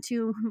I went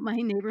to my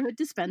neighborhood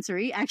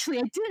dispensary. Actually,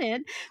 I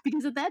didn't,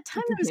 because at that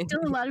time there was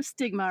still a lot of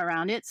stigma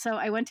around it. So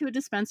I went to a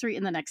dispensary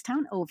in the next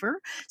town over,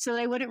 so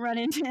that I wouldn't run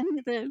into any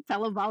of the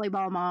fellow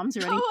volleyball moms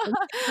or anything.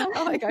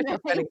 Oh my gosh,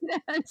 that's funny.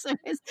 So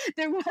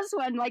there was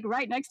one like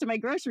right next to my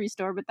grocery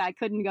store, but I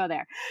couldn't go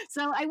there.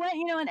 So I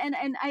went,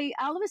 and I,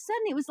 all of a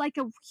sudden it was like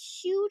a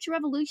huge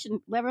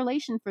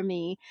revelation for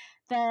me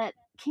that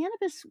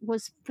cannabis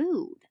was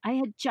food.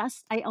 I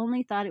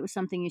only thought it was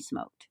something you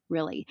smoked,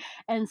 really.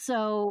 And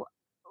so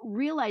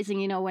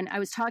realizing, when I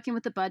was talking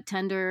with the bud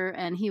tender,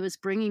 and he was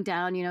bringing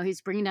down,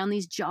 he's bringing down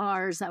these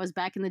jars. That was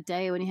back in the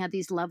day when he had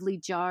these lovely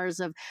jars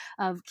of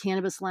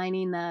cannabis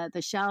lining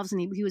the shelves,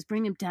 and he was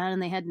bringing them down,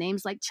 and they had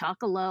names like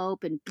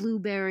Chocolope and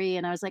Blueberry.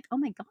 And I was like, oh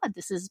my God,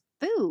 this is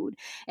food.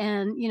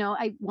 And,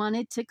 I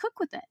wanted to cook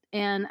with it.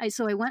 And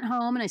so I went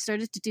home and I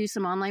started to do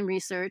some online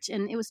research,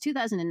 and it was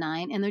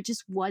 2009, and there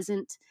just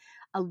wasn't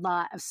a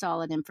lot of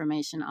solid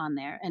information on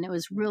there. And it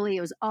was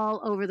all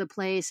over the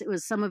place.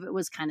 Some of it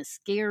was kind of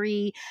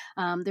scary.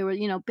 There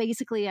were,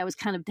 basically I was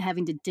kind of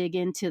having to dig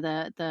into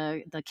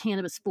the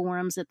cannabis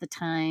forums at the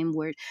time,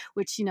 which,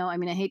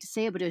 I hate to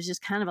say it, but it was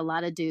just kind of a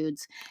lot of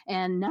dudes,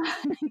 and not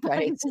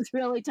anybody was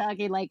really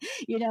talking like,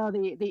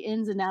 the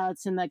ins and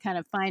outs and the kind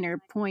of finer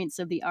points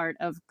of the art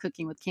of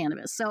cooking with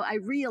cannabis. So I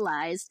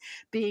realized,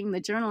 being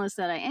the journalist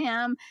that I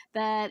am,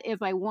 that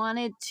if I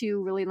wanted to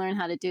really learn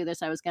how to do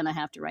this, I was going to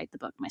have to write the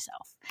book myself.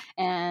 myself.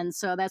 And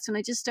so that's when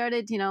I just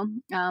started,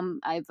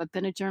 I've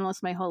been a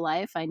journalist my whole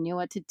life. I knew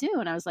what to do.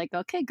 And I was like,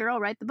 okay, girl,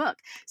 write the book.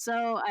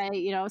 So I,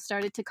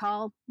 started to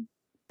call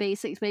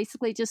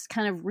basically just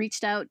kind of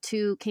reached out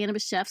to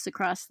cannabis chefs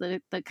across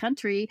the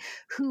country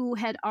who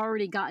had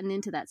already gotten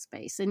into that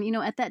space. And,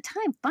 at that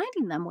time,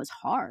 finding them was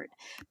hard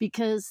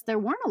because there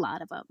weren't a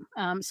lot of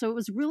them. So it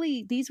was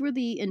really, these were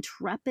the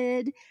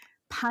intrepid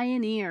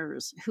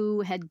pioneers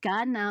who had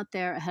gotten out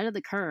there ahead of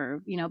the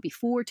curve,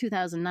 before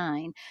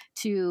 2009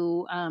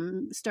 to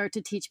start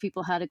to teach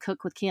people how to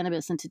cook with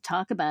cannabis and to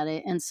talk about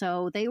it. And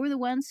so they were the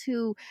ones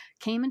who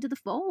came into the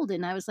fold.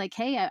 And I was like,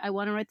 hey, I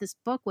want to write this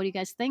book. What do you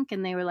guys think?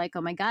 And they were like,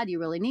 oh my God, you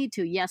really need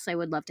to. Yes, I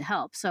would love to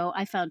help. So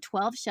I found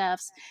 12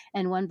 chefs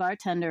and one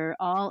bartender,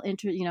 all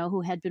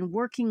who had been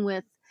working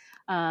with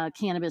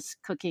cannabis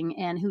cooking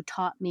and who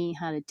taught me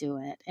how to do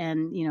it.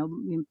 And,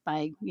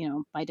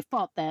 by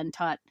default then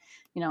taught,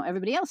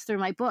 everybody else through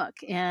my book.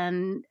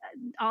 And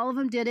all of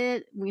them did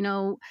it,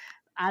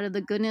 out of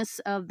the goodness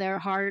of their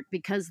heart,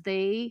 because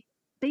they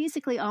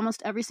basically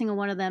almost every single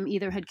one of them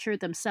either had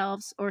cured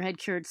themselves or had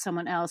cured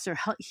someone else or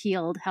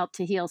helped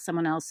to heal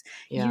someone else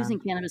using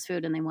cannabis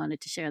food, and they wanted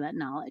to share that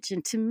knowledge.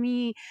 And to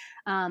me,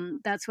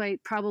 that's why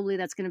probably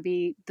that's going to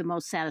be the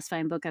most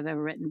satisfying book I've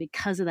ever written,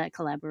 because of that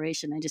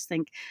collaboration. I just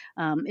think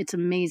it's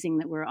amazing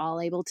that we're all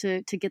able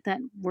to get that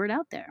word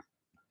out there.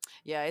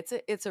 Yeah,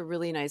 it's a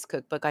really nice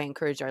cookbook. I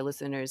encourage our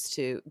listeners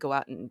to go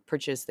out and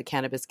purchase the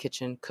Cannabis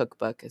Kitchen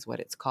Cookbook, is what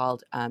it's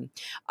called.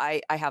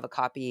 I have a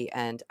copy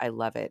and I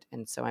love it,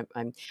 and so I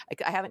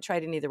haven't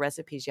tried any of the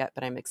recipes yet,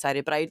 but I'm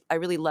excited. But I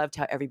really loved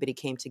how everybody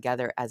came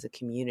together as a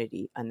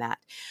community on that.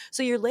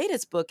 So your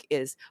latest book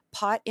is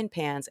Pot in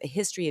Pans: A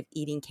History of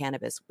Eating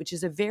Cannabis, which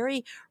is a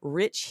very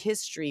rich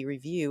history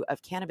review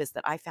of cannabis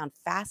that I found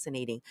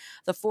fascinating.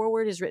 The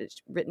foreword is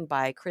written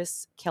by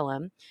Chris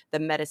Killam, the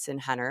medicine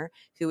hunter,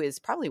 who is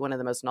probably one of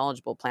the most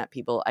knowledgeable plant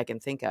people I can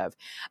think of.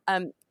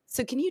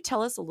 So can you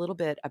tell us a little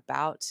bit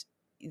about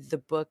the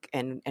book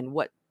and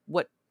what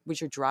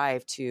was your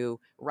drive to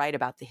write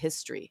about the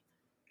history?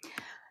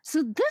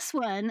 So this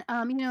one,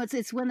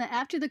 it's when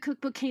after the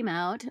cookbook came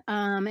out,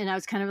 and I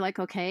was kind of like,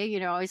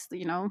 okay, always,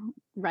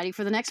 ready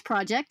for the next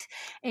project.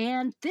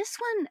 And this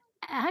one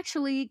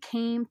actually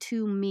came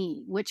to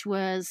me, which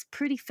was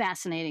pretty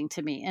fascinating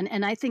to me.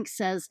 And I think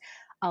says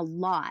a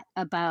lot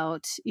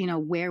about,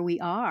 where we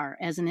are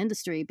as an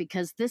industry,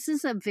 because this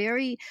is a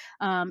very,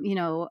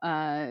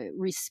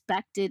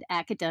 respected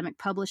academic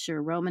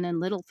publisher, Rowman and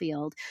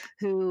Littlefield,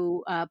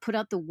 who put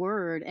out the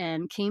word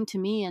and came to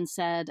me and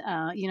said,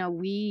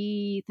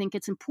 we think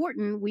it's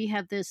important.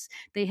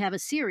 They have a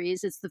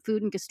series. It's the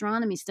Food and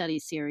Gastronomy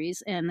Studies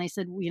series. And they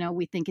said,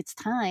 we think it's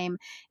time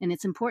and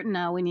it's important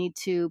now. We need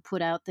to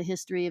put out the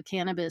history of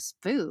cannabis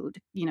food.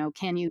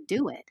 Can you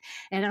do it?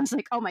 And I was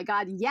like, oh my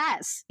God,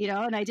 yes.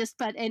 And I just,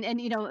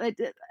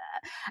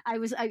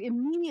 I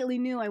immediately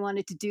knew I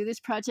wanted to do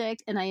this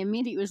project, and I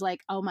immediately was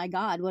like, oh my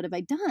God, what have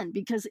I done?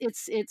 Because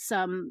it's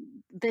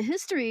the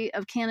history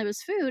of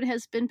cannabis food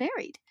has been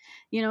buried.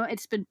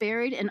 It's been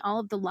buried in all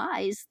of the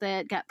lies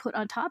that got put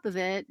on top of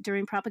it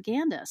during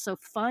propaganda. So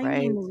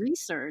finding the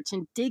research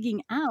and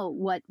digging out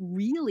what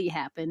really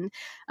happened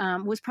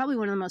was probably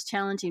one of the most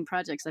challenging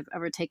projects I've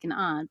ever taken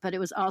on. But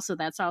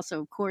that's also,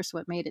 of course,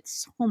 what made it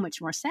so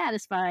much more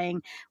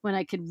satisfying when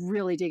I could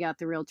really dig out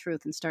the real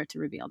truth and start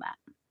to reveal that.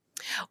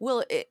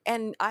 Well,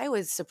 and I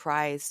was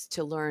surprised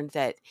to learn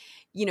that,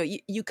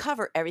 you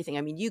cover everything.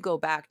 I mean, you go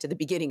back to the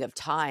beginning of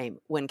time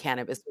when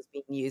cannabis was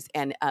being used,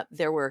 and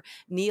there were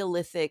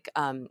Neolithic,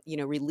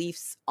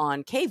 reliefs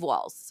on cave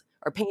walls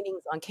or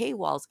paintings on cave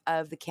walls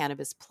of the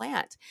cannabis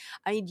plant.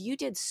 I mean, you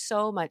did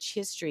so much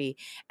history,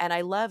 and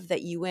I love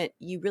that you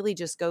really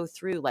just go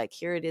through, like,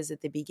 here it is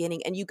at the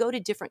beginning, and you go to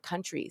different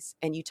countries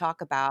and you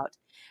talk about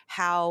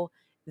how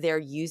they're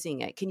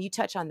using it. Can you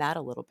touch on that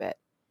a little bit?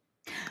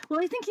 Well,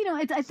 I think,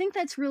 I think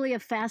that's really a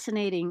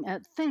fascinating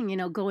thing,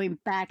 going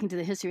back into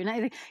the history. And I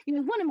think,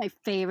 one of my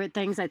favorite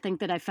things I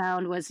think that I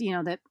found was,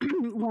 that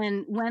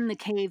when the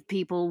cave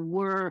people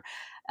were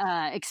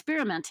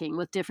experimenting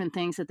with different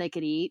things that they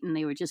could eat, and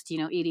they were just,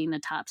 eating the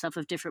tops off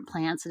of different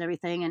plants and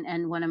everything.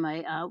 And one of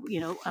my,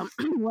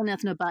 one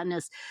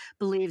ethnobotanist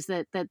believes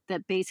that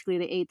basically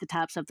they ate the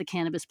tops of the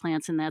cannabis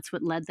plants, and that's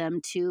what led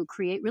them to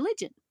create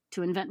religion.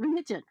 To invent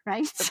religion,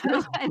 right?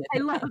 So I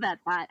love that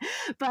thought.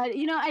 But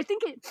I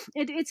think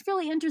it's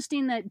really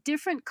interesting that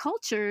different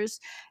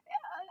cultures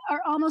are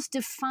almost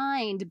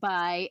defined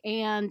by,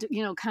 and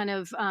kind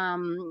of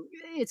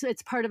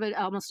it's part of it,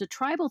 almost a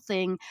tribal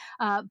thing,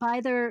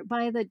 by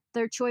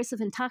their choice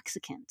of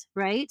intoxicant,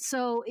 right?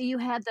 So you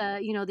had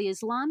the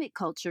Islamic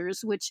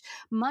cultures, which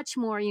much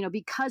more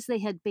because they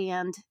had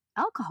banned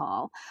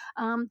alcohol,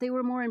 they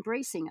were more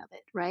embracing of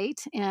it, right?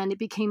 And it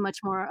became much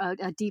more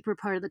a deeper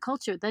part of the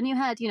culture. Then you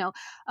had,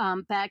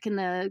 back in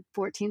the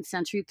 14th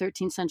century,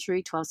 13th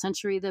century, 12th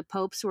century, the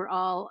popes were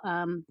all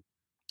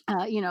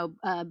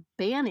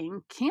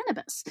banning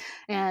cannabis,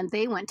 and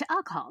they went to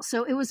alcohol.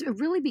 So it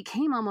really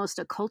became almost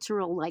a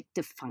cultural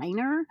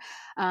definer,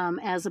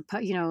 as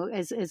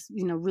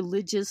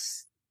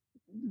religious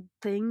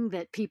thing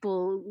that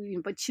people,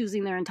 but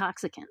choosing their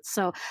intoxicants.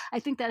 So I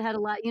think that had a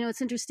lot,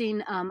 it's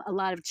interesting. A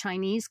lot of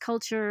Chinese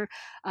culture,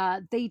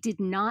 they did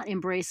not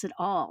embrace at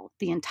all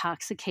the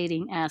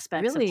intoxicating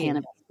aspects of Really?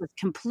 cannabis. It was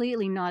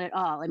completely not at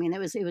all. I mean,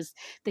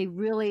 they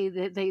really,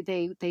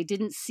 they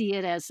didn't see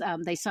it as,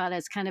 they saw it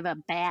as kind of a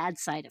bad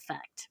side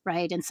effect,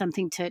 right? And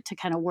something to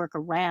kind of work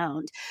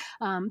around.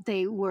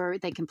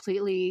 They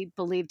completely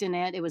believed in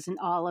it. It was in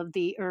all of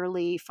the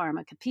early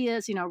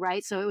pharmacopoeias,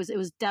 right? So it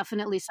was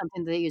definitely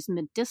something that they used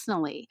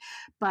medicinally,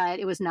 but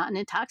it was not an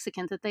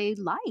intoxicant that they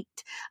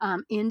liked.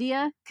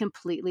 India,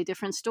 completely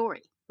different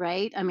story.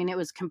 Right. I mean, it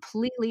was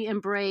completely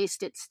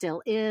embraced. It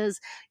still is.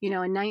 In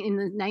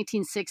the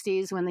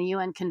 1960s, when the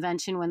UN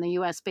convention, when the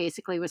U.S.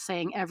 basically was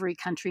saying every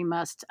country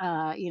must,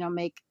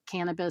 make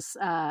cannabis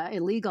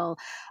illegal,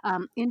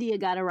 India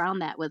got around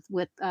that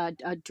with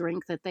a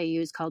drink that they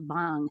use called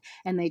bhang,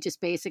 and they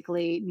just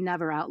basically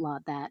never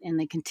outlawed that, and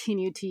they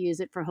continued to use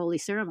it for holy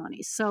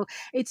ceremonies. So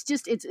it's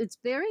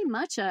very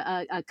much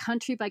a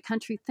country by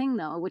country thing,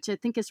 though, which I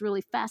think is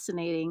really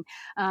fascinating.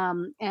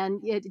 And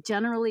it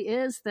generally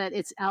is that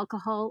it's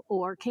alcohol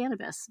or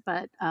cannabis,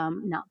 but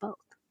not both.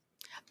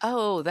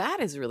 Oh, that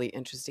is really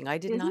interesting. I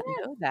did Isn't not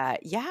it? know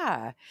that.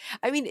 Yeah.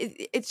 I mean,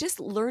 it's just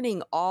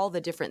learning all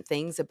the different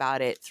things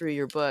about it through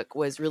your book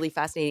was really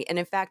fascinating. And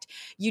in fact,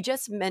 you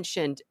just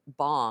mentioned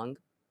bong,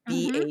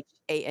 Mm-hmm.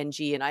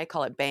 Bhang, and I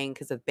call it bang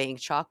because of Bang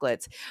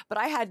chocolates. But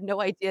I had no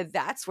idea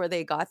that's where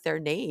they got their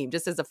name,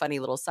 just as a funny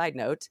little side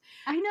note.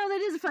 I know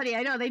that is funny.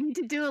 I know they need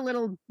to do a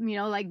little,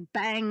 like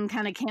bang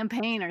kind of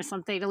campaign or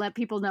something to let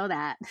people know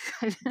that.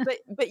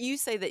 But you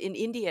say that in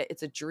India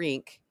it's a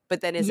drink,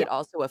 but then is Yeah. it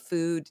also a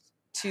food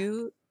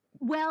too?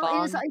 Well,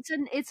 Bong?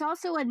 it's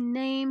also a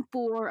name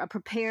for a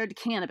prepared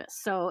cannabis.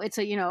 So it's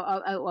a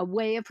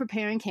way of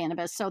preparing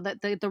cannabis. So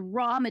that the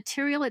raw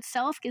material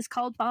itself is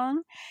called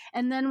bang,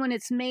 and then when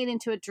it's made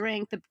into a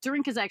drink, the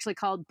drink is actually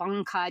called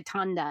bang kai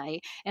tandai,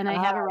 and I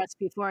have a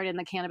recipe for it in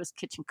the Cannabis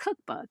Kitchen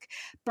Cookbook.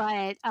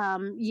 But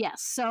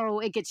yes, so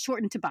it gets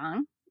shortened to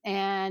bang.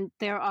 And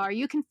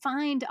you can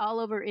find all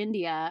over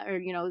India,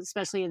 or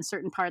especially in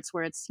certain parts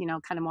where it's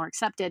kind of more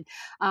accepted,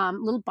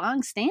 little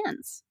bong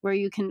stands where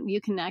you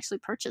can actually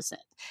purchase it,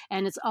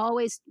 and it's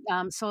always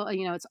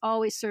it's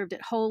always served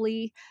at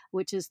Holi,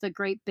 which is the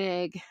great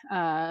big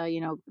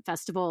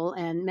festival,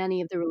 and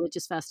many of the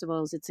religious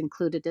festivals it's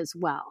included as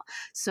well.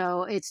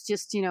 So it's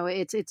just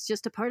it's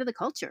just a part of the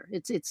culture.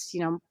 It's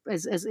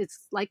as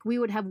it's like we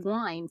would have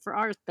wine for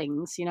our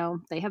things.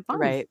 They have bong.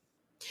 Right.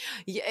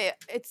 Yeah,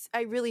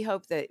 I really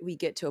hope that we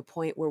get to a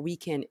point where we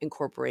can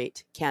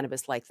incorporate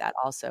cannabis like that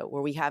also,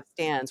 where we have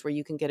stands where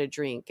you can get a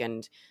drink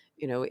and,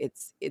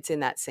 it's in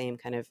that same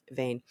kind of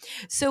vein.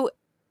 So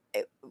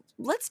eh,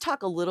 let's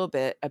talk a little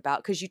bit about,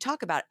 because you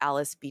talk about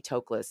Alice B.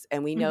 Toklas,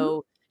 and we Hmm.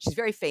 know she's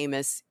very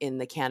famous in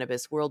the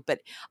cannabis world,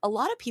 but a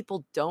lot of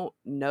people don't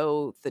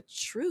know the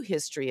true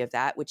history of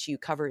that, which you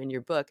cover in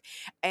your book,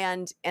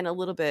 and a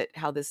little bit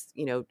how this,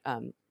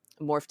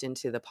 morphed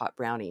into the pot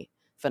brownie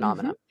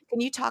Hmm. phenomenon. Can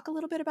you talk a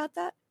little bit about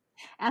that?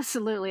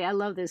 Absolutely. I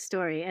love this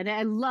story. And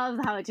I love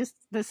how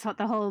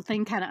the whole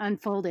thing kind of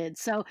unfolded.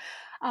 So,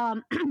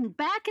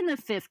 back in the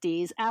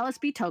 50s, Alice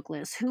B.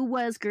 Toklas, who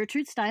was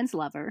Gertrude Stein's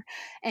lover,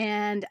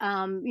 and,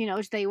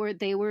 they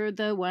were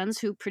the ones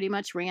who pretty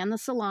much ran the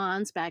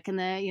salons back in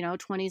the,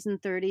 20s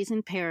and 30s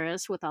in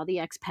Paris with all the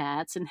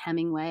expats and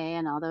Hemingway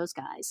and all those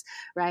guys,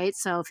 right?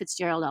 So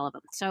Fitzgerald, all of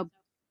them. So,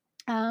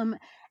 um,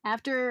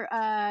 after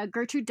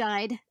Gertrude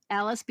died,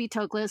 Alice B.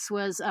 Toklas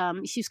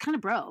she was kind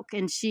of broke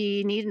and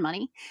she needed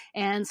money,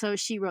 and so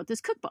she wrote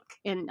this cookbook.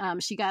 And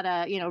she got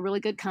a really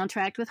good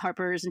contract with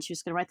Harper's, and she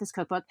was going to write this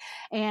cookbook.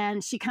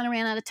 And she kind of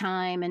ran out of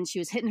time, and she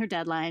was hitting her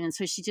deadline, and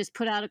so she just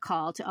put out a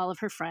call to all of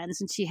her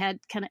friends, and she had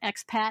kind of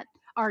expat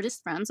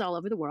artist friends all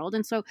over the world.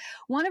 And so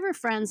one of her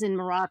friends in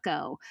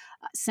Morocco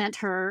sent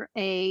her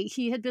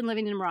he had been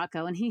living in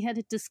Morocco, and he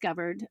had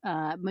discovered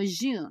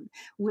majoun,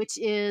 which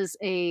is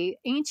a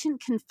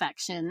ancient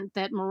confection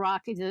that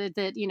Morocco,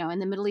 that in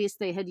the Middle East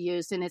they had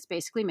used, and it's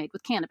basically made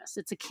with cannabis.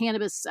 It's a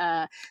cannabis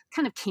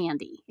kind of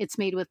candy. It's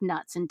made with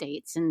nuts and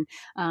dates and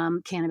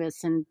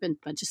cannabis and a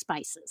bunch of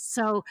spices.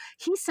 So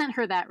he sent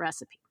her that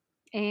recipe.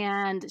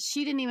 And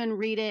she didn't even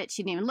read it.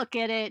 She didn't even look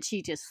at it.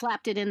 She just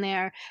slapped it in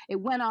there. It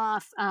went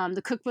off.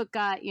 The cookbook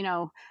got,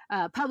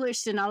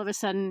 published, and all of a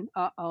sudden,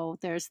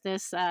 there's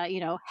this,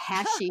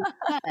 hashy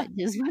fudge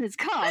is what it's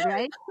called,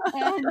 right?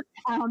 And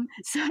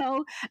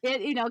so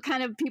it,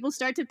 kind of people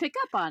start to pick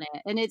up on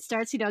it, and it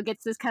starts,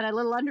 gets this kind of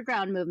little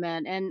underground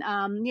movement, and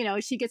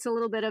she gets a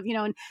little bit of,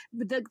 and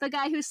the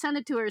guy who sent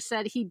it to her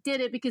said he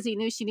did it because he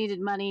knew she needed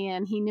money,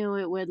 and he knew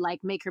it would like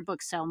make her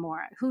book sell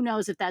more. Who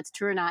knows if that's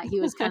true or not? He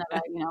was kind of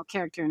a,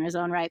 character in his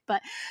own right.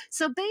 But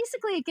so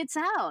basically it gets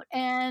out,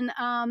 and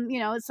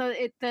so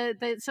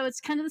so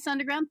it's kind of this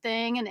underground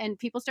thing, and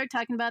people start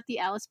talking about the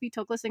Alice B.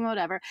 Toklas thing,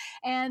 whatever.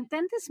 And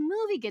then this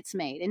movie gets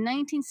made in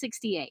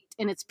 1968,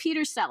 and it's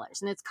Peter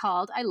Sellers, and it's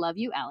called I Love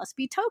You, Alice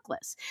B.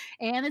 Toklas.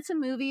 And it's a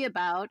movie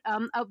about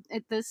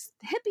this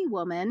hippie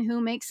woman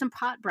who makes some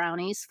pot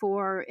brownies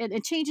for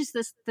it changes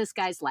this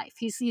guy's life.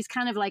 He's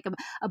kind of like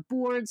a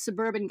bored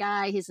suburban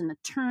guy. He's an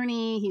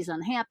attorney. He's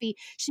unhappy.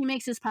 She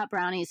makes his pot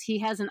brownies. He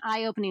has an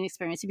eye-opening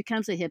experience. He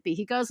becomes a hippie.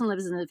 He goes and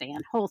lives in a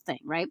van. Whole thing,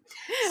 right?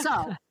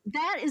 So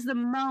that is the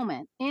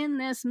moment in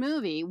this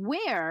movie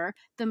where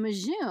the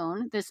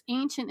Majoon, this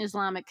ancient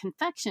Islamic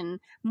confection,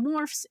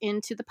 morphs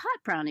into the pot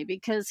brownie,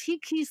 because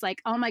he's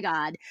like, oh my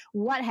God,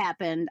 what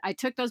happened? I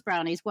took those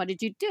brownies. What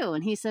did you do?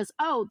 And she says,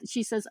 oh,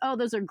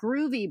 those are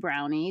groovy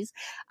brownies.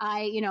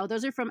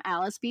 Those are from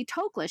Alice B.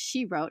 Toklas.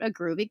 She wrote a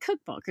groovy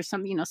cookbook or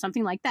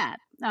something like that.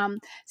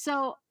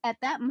 So at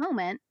that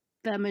moment,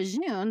 the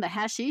Majoon, the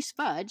hashish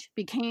fudge,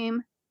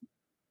 became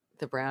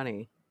the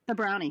brownie.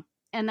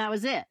 And that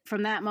was it.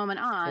 From that moment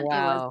on,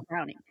 Wow. It was the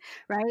brownie,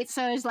 right?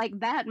 So it's like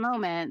that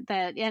moment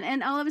that,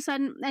 and all of a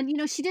sudden,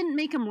 and she didn't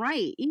make them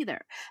right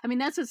either. I mean,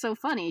 that's what's so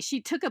funny.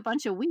 She took a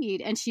bunch of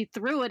weed and she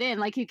threw it in.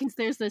 Like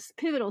there's this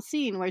pivotal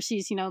scene where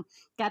she's,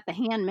 got the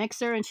hand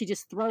mixer and she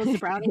just throws the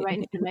brownie right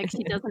into the mix.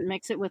 She doesn't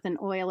mix it with an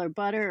oil or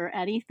butter or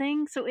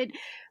anything. So it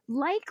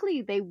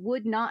likely they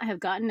would not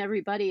have gotten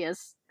everybody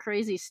as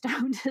crazy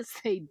stoned as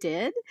they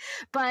did.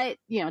 But,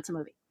 it's a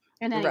movie.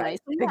 And anyway, Right.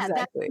 so yeah, Exactly.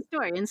 that's the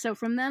story. And so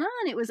from then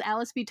on, it was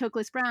Alice B.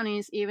 Toklas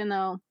brownies, even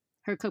though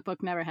her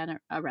cookbook never had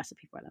a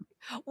recipe for them.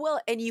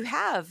 Well, and you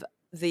have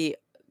the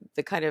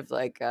kind of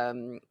like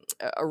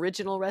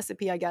original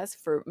recipe, I guess,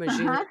 for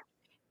Majoon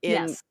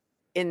Yes.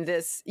 in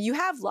this. You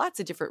have lots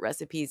of different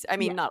recipes. I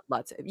mean, not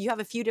lots. You have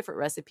a few different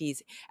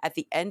recipes at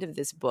the end of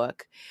this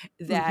book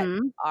that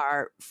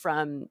are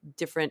from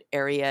different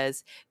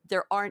areas.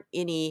 There aren't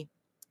any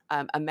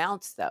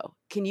amounts, though.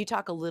 Can you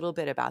talk a little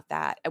bit about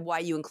that and why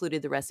you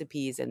included the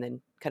recipes and then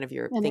kind of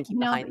your thinking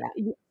behind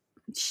that?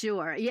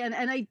 Sure. Yeah.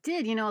 And I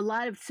did, a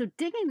lot of, so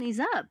digging these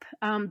up,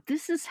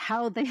 this is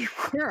how they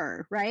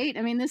were, right?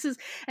 I mean,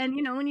 and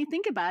when you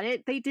think about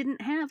it, they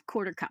didn't have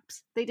quarter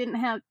cups. They didn't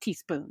have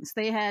teaspoons.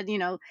 They had,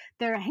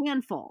 their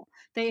handful.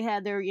 They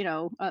had their,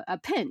 a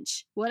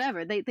pinch,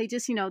 whatever. They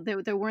just,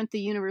 there weren't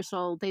the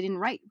universal, they didn't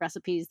write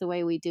recipes the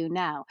way we do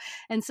now.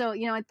 And so,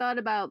 I thought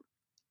about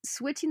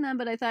switching them,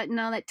 but I thought,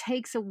 no, that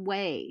takes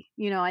away,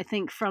 I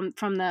think from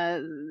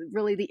the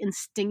really the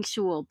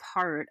instinctual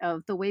part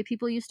of the way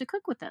people used to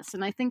cook with this.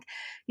 And I think,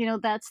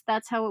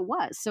 that's how it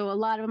was. So a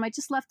lot of them, I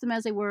just left them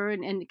as they were,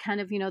 and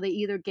kind of, they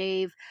either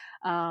gave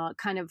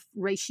kind of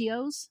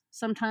ratios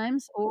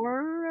sometimes,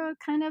 or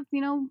kind of,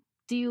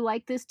 do you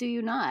like this? Do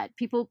you not?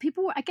 People,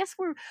 I guess,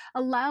 were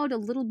allowed a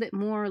little bit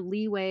more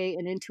leeway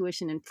and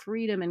intuition and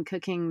freedom in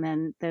cooking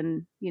than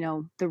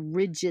the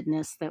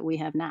rigidness that we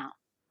have now.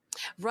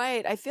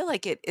 Right. I feel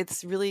like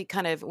it's really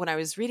kind of, when I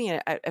was reading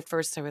it at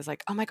first, I was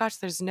like, oh my gosh,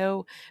 there's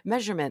no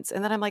measurements.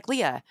 And then I'm like,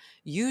 Leah,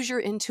 use your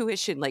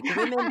intuition. Like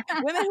women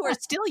who are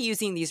still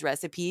using these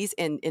recipes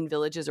in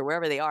villages or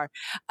wherever they are,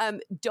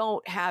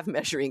 don't have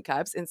measuring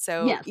cups. And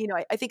so,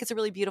 I think it's a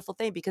really beautiful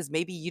thing, because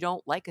maybe you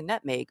don't like a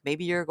nutmeg.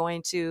 Maybe you're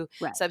going to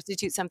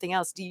substitute something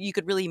else. You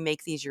could really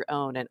make these your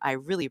own. And I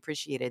really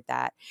appreciated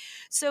that.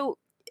 So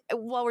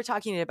while we're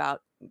talking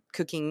about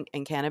cooking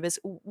and cannabis,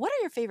 what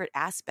are your favorite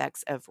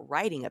aspects of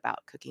writing about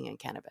cooking and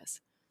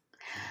cannabis?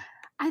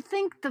 I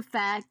think the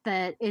fact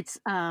that it's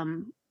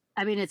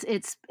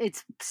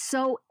it's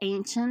so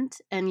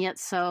ancient and yet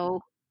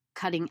so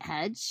cutting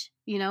edge.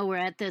 We're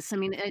at this,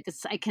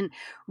 I can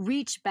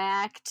reach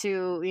back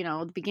to,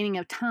 the beginning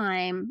of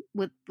time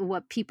with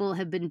what people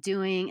have been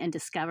doing and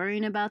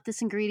discovering about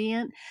this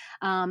ingredient.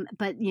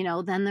 But,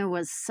 then there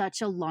was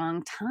such a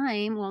long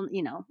time. Well,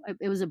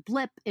 it was a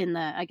blip in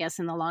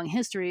the long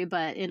history,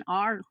 but in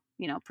our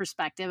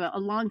perspective, a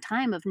long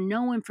time of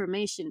no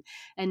information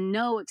and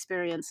no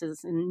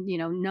experiences and,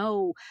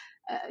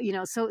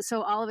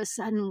 so all of a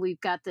sudden we've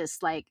got this,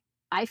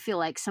 I feel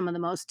like some of the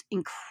most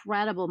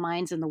incredible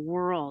minds in the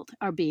world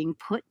are being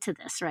put to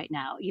this right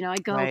now. I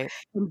go and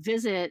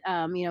visit,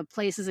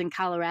 places in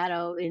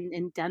Colorado,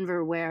 in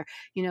Denver, where,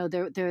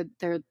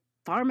 they're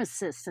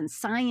pharmacists and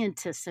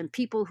scientists and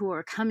people who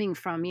are coming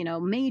from,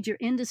 major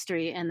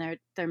industry, and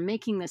they're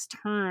making this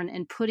turn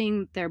and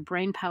putting their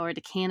brain power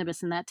to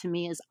cannabis. And that to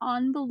me is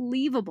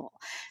unbelievable.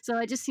 So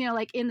I just,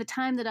 in the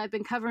time that I've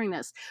been covering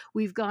this,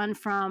 we've gone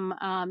from,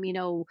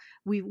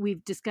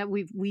 we've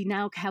discovered, we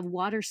now have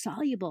water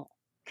soluble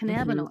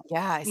cannabinoids.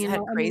 Yeah, isn't that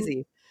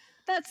crazy?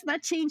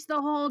 That changed the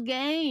whole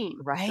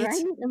game, right?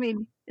 I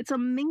mean, it's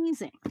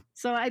amazing.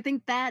 So I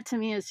think that to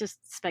me is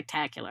just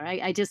spectacular.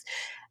 I just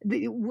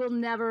there will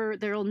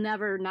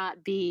never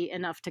not be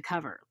enough to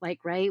cover.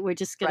 We're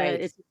just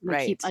gonna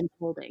keep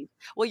unfolding.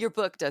 Well, your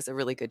book does a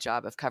really good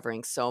job of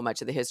covering so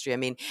much of the history. I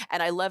mean,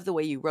 and I love the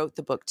way you wrote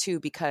the book too,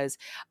 because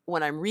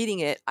when I'm reading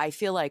it, I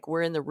feel like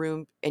we're in the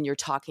room and you're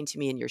talking to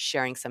me and you're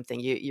sharing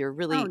something. You're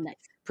really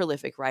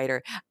prolific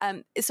writer.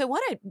 So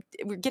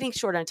we're getting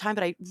short on time,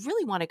 but I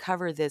really want to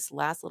cover this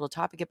last little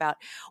topic about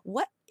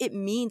what it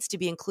means to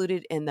be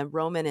included in the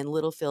Rowman and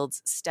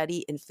Littlefield's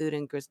Study in Food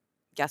and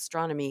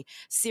Gastronomy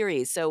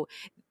series. So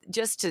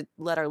just to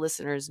let our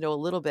listeners know a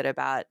little bit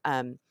about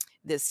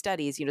the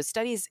studies,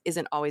 studies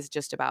isn't always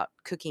just about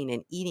cooking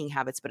and eating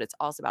habits, but it's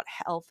also about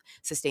health,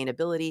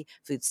 sustainability,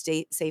 food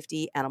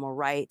safety, animal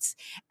rights.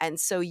 And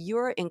so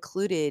you're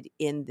included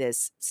in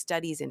this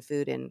Studies in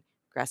Food and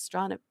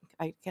Gastronomy.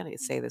 I can't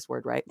say this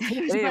word right. But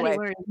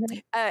anyway,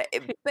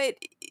 but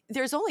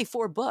there's only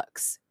 4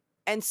 books.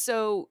 And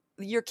so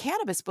your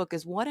cannabis book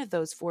is one of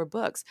those 4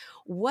 books.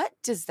 What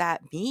does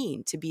that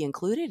mean to be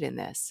included in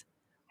this?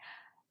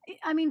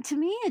 I mean, to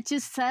me, it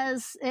just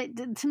says,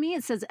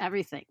 it says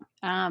everything.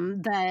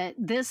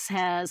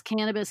 That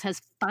cannabis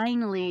has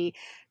finally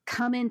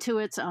come into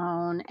its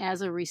own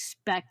as a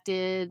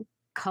respected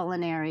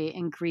culinary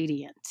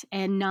ingredient,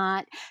 and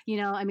not,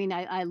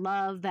 I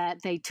love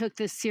that they took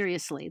this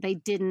seriously.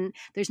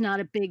 There's not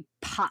a big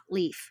pot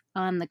leaf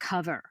on the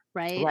cover,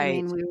 right? I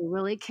mean, we were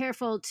really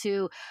careful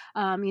to,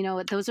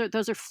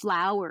 those are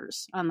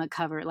flowers on the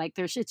cover. Like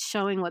it's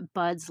showing what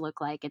buds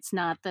look like. It's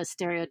not the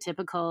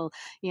stereotypical,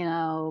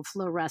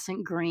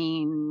 fluorescent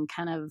green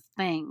kind of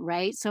thing,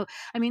 right? So,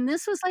 I mean,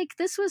 this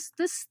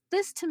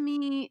to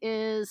me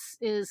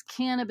is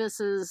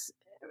cannabis's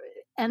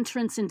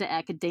entrance into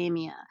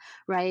academia,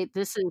 right?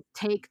 This is,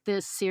 take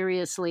this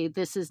seriously.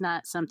 This is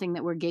not something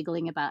that we're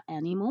giggling about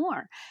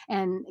anymore.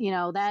 And,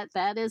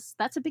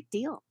 that's a big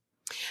deal.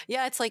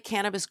 Yeah, it's like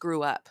cannabis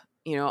grew up,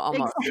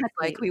 almost. Exactly. It's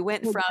like we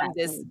went from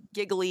this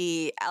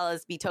giggly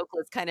Alice B.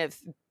 Toklas kind of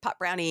pot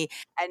brownie,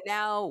 and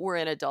now we're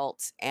an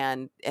adult,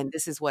 and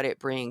this is what it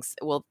brings.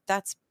 Well,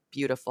 that's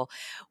beautiful.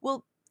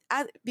 Well,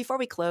 before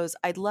we close,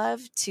 I'd love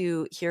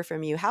to hear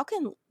from you. How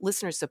can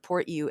listeners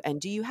support you,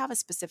 and do you have a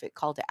specific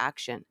call to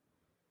action?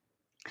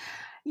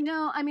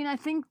 I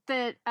think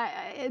that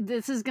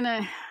this is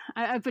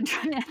I've been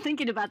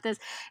thinking about this.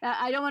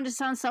 I don't want to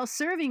sound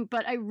self-serving,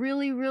 but I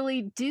really,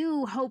 really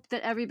do hope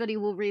that everybody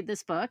will read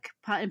this book,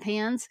 Pot and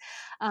Pans,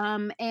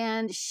 and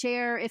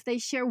if they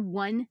share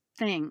one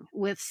thing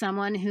with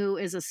someone who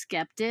is a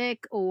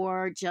skeptic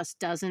or just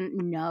doesn't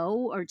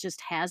know or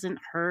just hasn't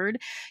heard,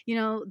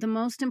 the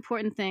most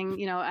important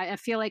thing, I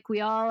feel like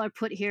we all are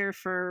put here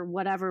for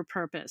whatever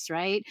purpose,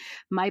 right?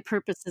 My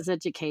purpose is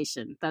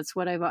education. That's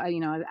what I'm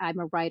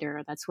a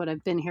writer. That's what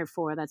I've been here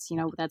for. That's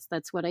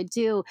what I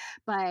do.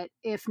 But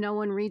if no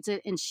one reads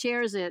it and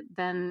shares it,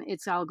 then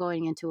it's all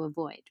going into a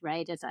void,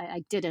 right?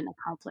 I didn't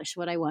accomplish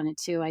what I wanted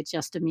to. I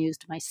just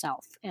amused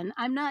myself, and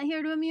I'm not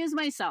here to amuse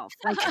myself.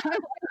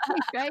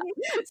 Right?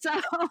 So,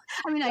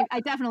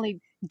 I definitely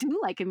do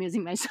like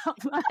amusing myself,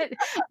 but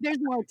there's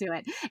more to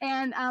it.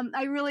 And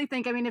I really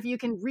think, if you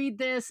can read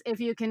this, if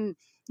you can,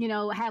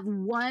 have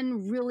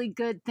one really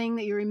good thing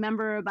that you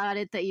remember about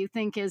it that you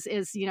think is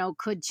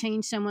could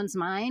change someone's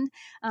mind,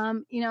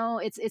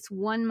 it's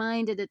one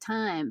mind at a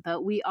time.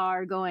 But we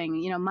are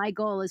going, my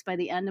goal is by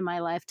the end of my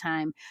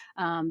lifetime,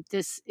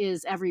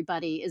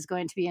 everybody is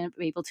going to be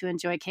able to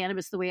enjoy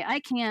cannabis the way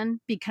I can,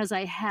 because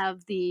I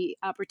have the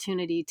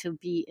opportunity to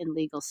be in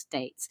legal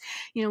states.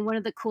 One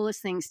of the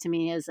coolest things to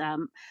me is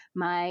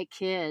my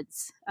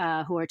kids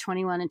who are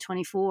 21 and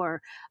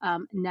 24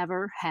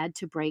 never had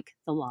to break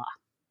the law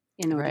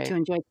in order to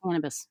enjoy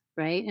cannabis,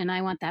 right? And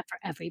I want that for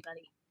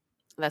everybody.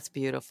 That's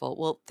beautiful.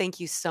 Well, thank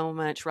you so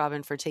much,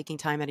 Robin, for taking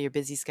time out of your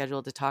busy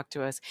schedule to talk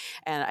to us.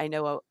 And I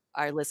know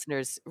our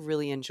listeners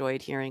really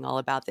enjoyed hearing all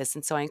about this.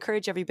 And so I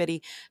encourage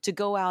everybody to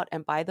go out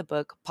and buy the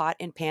book, Pot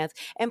and Pans.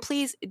 And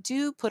please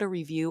do put a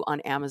review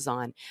on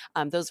Amazon.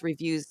 Those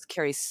reviews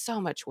carry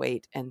so much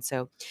weight. And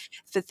so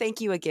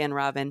thank you again,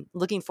 Robin.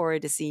 Looking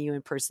forward to seeing you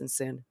in person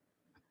soon.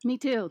 Me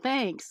too.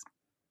 Thanks.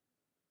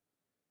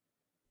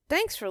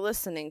 Thanks for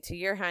listening to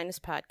Your Highness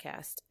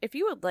Podcast. If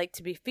you would like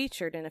to be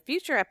featured in a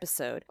future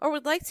episode or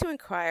would like to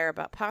inquire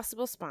about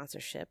possible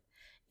sponsorship,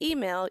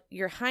 email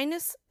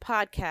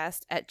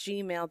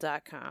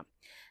yourhighnesspodcast@gmail.com.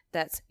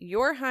 That's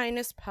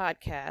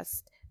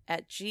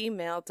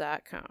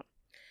yourhighnesspodcast@gmail.com.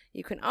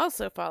 You can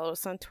also follow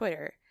us on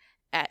Twitter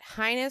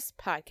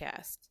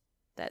 @HighnessPodcast.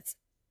 That's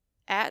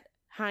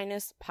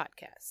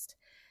 @HighnessPodcast.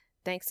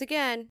 Thanks again.